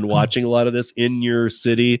 I've been watching a lot of this in your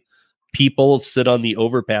city. People sit on the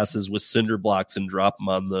overpasses with cinder blocks and drop them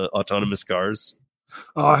on the autonomous cars.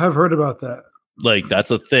 Oh, I have heard about that. Like,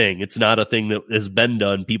 that's a thing. It's not a thing that has been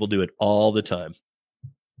done. People do it all the time.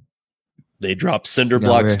 They drop cinder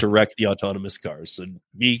blocks to wreck the autonomous cars. So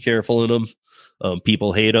be careful in them.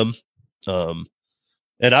 People hate them.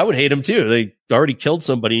 And I would hate them too. They already killed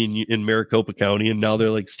somebody in Maricopa County, and now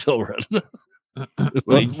they're still running.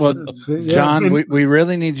 John, we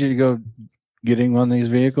really need you to go getting one of these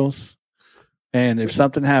vehicles. And if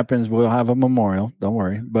something happens, we'll have a memorial. Don't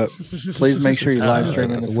worry, but please make sure you live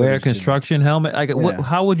stream it. Wear a construction helmet.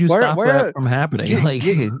 How would you stop that from happening?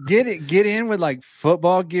 Get in with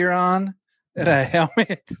football gear on. And a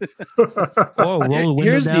helmet. Roll the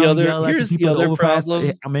here's down, the other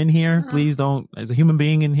problem. I'm in here. Please don't. As a human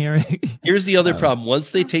being in here. Here's the other problem.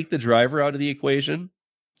 Once they take the driver out of the equation,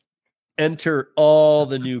 enter all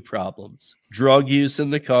the new problems: drug use in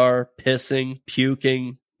the car, pissing,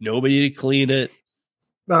 puking, nobody to clean it.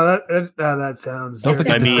 No, that sounds. Don't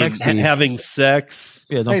forget having sex.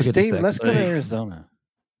 Yeah, don't forget Steve, sex. let's go to Arizona.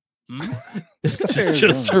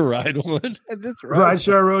 Just to ride one.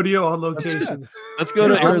 Rideshare rodeo on location. Let's go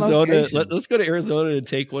to Arizona. Let's go to Arizona and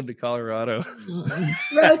take one to Colorado.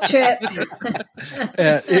 Road trip.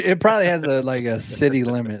 It probably has a city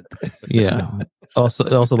limit. Yeah.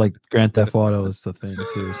 Also like Grand Theft Auto is the thing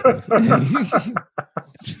too.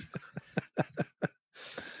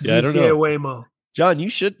 Yeah, I don't know. Waymo. John, you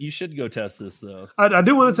should go test this though. I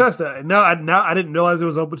do want to test that. Now I didn't realize it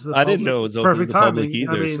was open to the public. I didn't know it was open to the public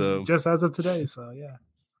either. So just as of today. So yeah,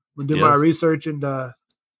 I'm gonna do my research and bring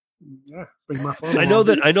my phone. I know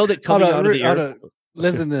that coming out of the air.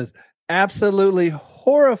 Listen to this. Absolutely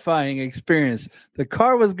horrifying experience. The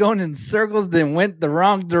car was going in circles, then went the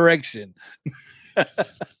wrong direction.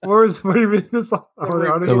 Where do you read this?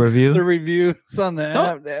 The review. The review. It's on the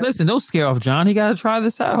app. Listen, don't scare off John. He got to try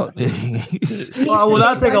this out. Well, will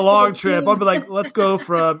not take a long trip. I'll be like, let's go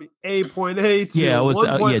from A point A to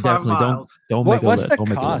 1.5 definitely. miles. Don't What's the don't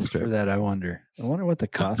make cost for that? I wonder what the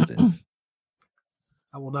cost is.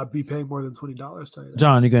 I will not be paying more than $20. Tell you that.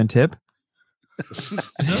 John, you going to tip?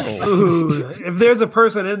 Ooh, if there's a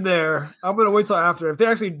person in there, I'm gonna wait till after. If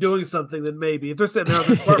they're actually doing something, then maybe. If they're sitting there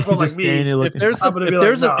with a smartphone like me,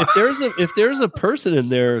 if there's a person in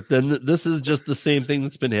there, then this is just the same thing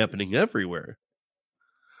that's been happening everywhere.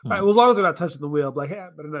 All right, well, as long as they're not touching the wheel, I'm like, hey,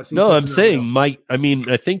 better not see. No, I'm saying,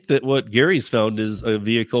 I think that what Gary's found is a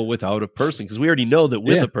vehicle without a person, because we already know that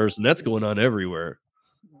with a person, that's going on everywhere.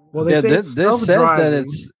 Well, this says that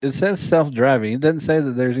it says self-driving. It doesn't say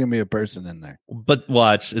that there's going to be a person in there. But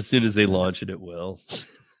watch, as soon as they launch it, it will.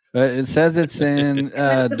 It says it's in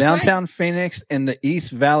downtown Phoenix in the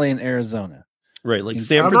East Valley in Arizona. Right, like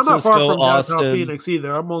San Francisco, I'm not far from Austin, Phoenix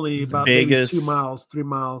either. I'm only about Vegas, maybe 2 miles, 3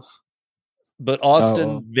 miles. But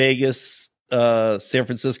Austin, Vegas, San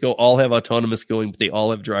Francisco all have autonomous going, but they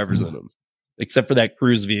all have drivers in them, except for that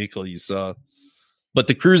cruise vehicle you saw. But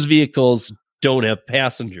the cruise vehicles don't have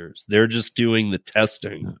passengers; they're just doing the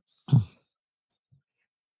testing.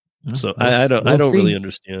 So I don't really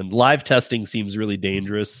understand. Live testing seems really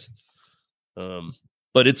dangerous.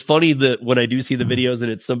 But it's funny that when I do see the videos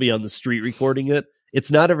and it's somebody on the street recording it,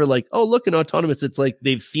 it's not ever like, oh, look, an autonomous. It's like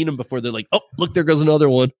they've seen them before. They're like, oh, look, there goes another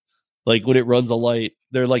one. Like when it runs a light,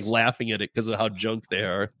 they're like laughing at it because of how junk they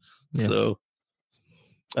are. Yeah. So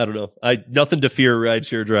I don't know. Nothing to fear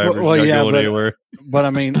rideshare drivers. Not going anywhere. But I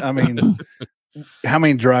mean, how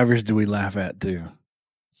many drivers do we laugh at too?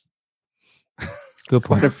 Good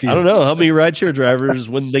point. I don't know how many rideshare drivers,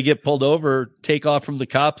 when they get pulled over, take off from the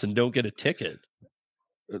cops and don't get a ticket.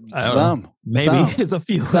 Maybe it's a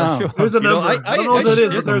few. There's a number. I don't know what it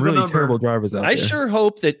is. There's some really terrible drivers out there. I sure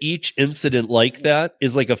hope that each incident like that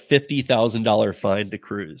is like a $50,000 fine to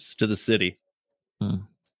cruise to the city.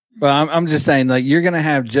 Well, I'm just saying, like, you're going to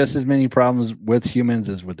have just as many problems with humans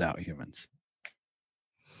as without humans.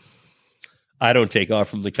 I don't take off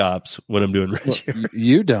from the cops when I'm doing rideshare. Well,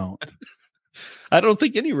 you don't. I don't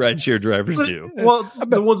think any rideshare drivers do. Well, I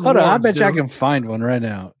bet you I can find one right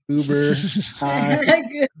now. Uber,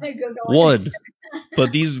 one,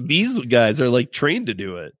 but these guys are like trained to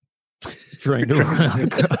do it. Trained to run the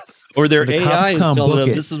cops, or their AI is telling them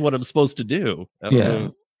this is what I'm supposed to do. I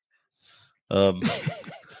don't know.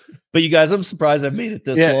 But you guys, I'm surprised I've made it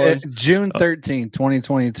this long. June 13,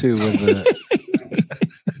 2022 was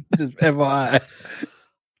just FYI.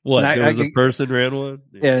 What? There was a person ran one?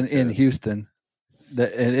 In Houston. And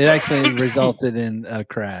it actually resulted in a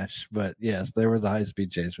crash. But yes, there was a high-speed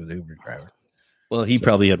chase with the Uber driver. Well, he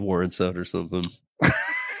probably had warrants out or something.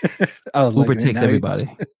 Uber takes everybody.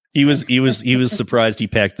 He was surprised he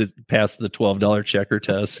passed the $12 checker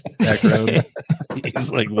test background. He's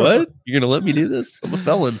like, "What? You're gonna let me do this? I'm a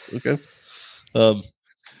felon." Okay. But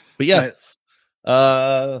yeah.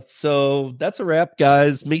 So that's a wrap,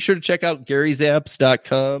 guys. Make sure to check out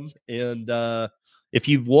Gary'sApps.com. And if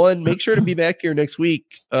you've won, make sure to be back here next week,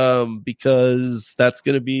 because that's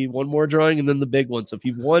going to be one more drawing and then the big one. So if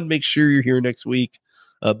you've won, make sure you're here next week.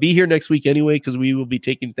 Be here next week anyway, because we will be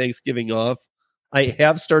taking Thanksgiving off. I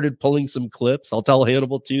have started pulling some clips. I'll tell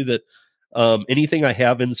Hannibal too that anything I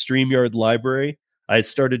have in StreamYard library, I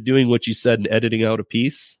started doing what you said and editing out a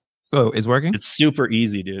piece. Oh, it's working? It's super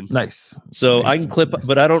easy, dude. Nice. So I can clip,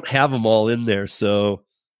 but I don't have them all in there. So,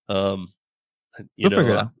 we'll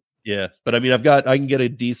figure it out. Yeah. But I mean, I can get a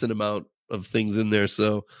decent amount of things in there.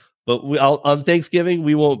 So, but on Thanksgiving,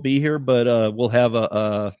 we won't be here, but we'll have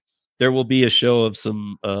there will be a show of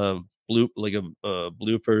some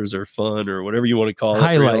bloopers or fun or whatever you want to call it.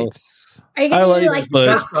 Highlights. Are you going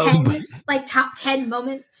to do top 10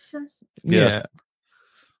 moments? Yeah.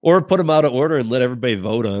 Or put them out of order and let everybody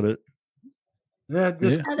vote on it. Yeah,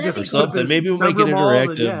 or something. Maybe we'll make it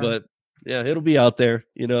interactive, but yeah, it'll be out there.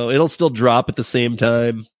 It'll still drop at the same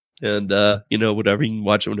time, and whatever, you can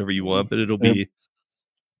watch it whenever you want. But it'll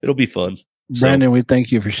be fun. Brandon, we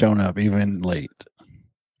thank you for showing up even late.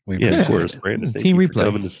 Of course, Brandon. Team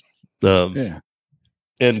replay.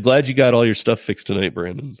 And glad you got all your stuff fixed tonight,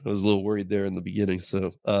 Brandon. I was a little worried there in the beginning.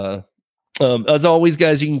 So, as always,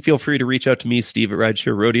 guys, you can feel free to reach out to me, Steve at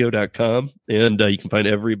ridesharerodeo.com. And you can find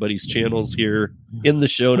everybody's channels here in the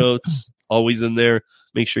show notes, always in there.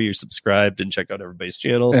 Make sure you're subscribed and check out everybody's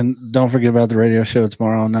channel. And don't forget about the radio show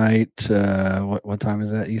tomorrow night. What time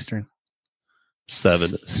is that Eastern?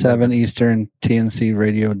 7 Eastern,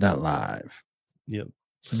 TNCradio.live. Yep.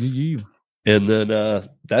 And then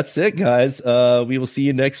that's it, guys. We will see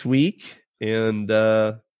you next week. And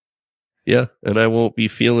and I won't be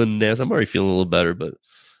feeling as I'm already feeling a little better, but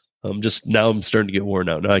I'm starting to get worn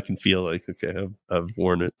out. Now I can feel like, okay, I've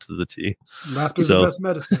worn it to the T. Laughter's the best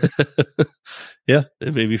medicine. Yeah,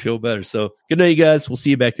 it made me feel better. So good night, you guys. We'll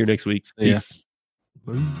see you back here next week. Peace.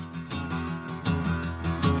 Well,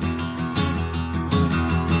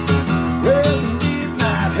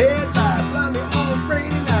 midnight head by Blondie on a rainy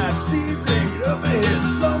night, Steve laid up ahead.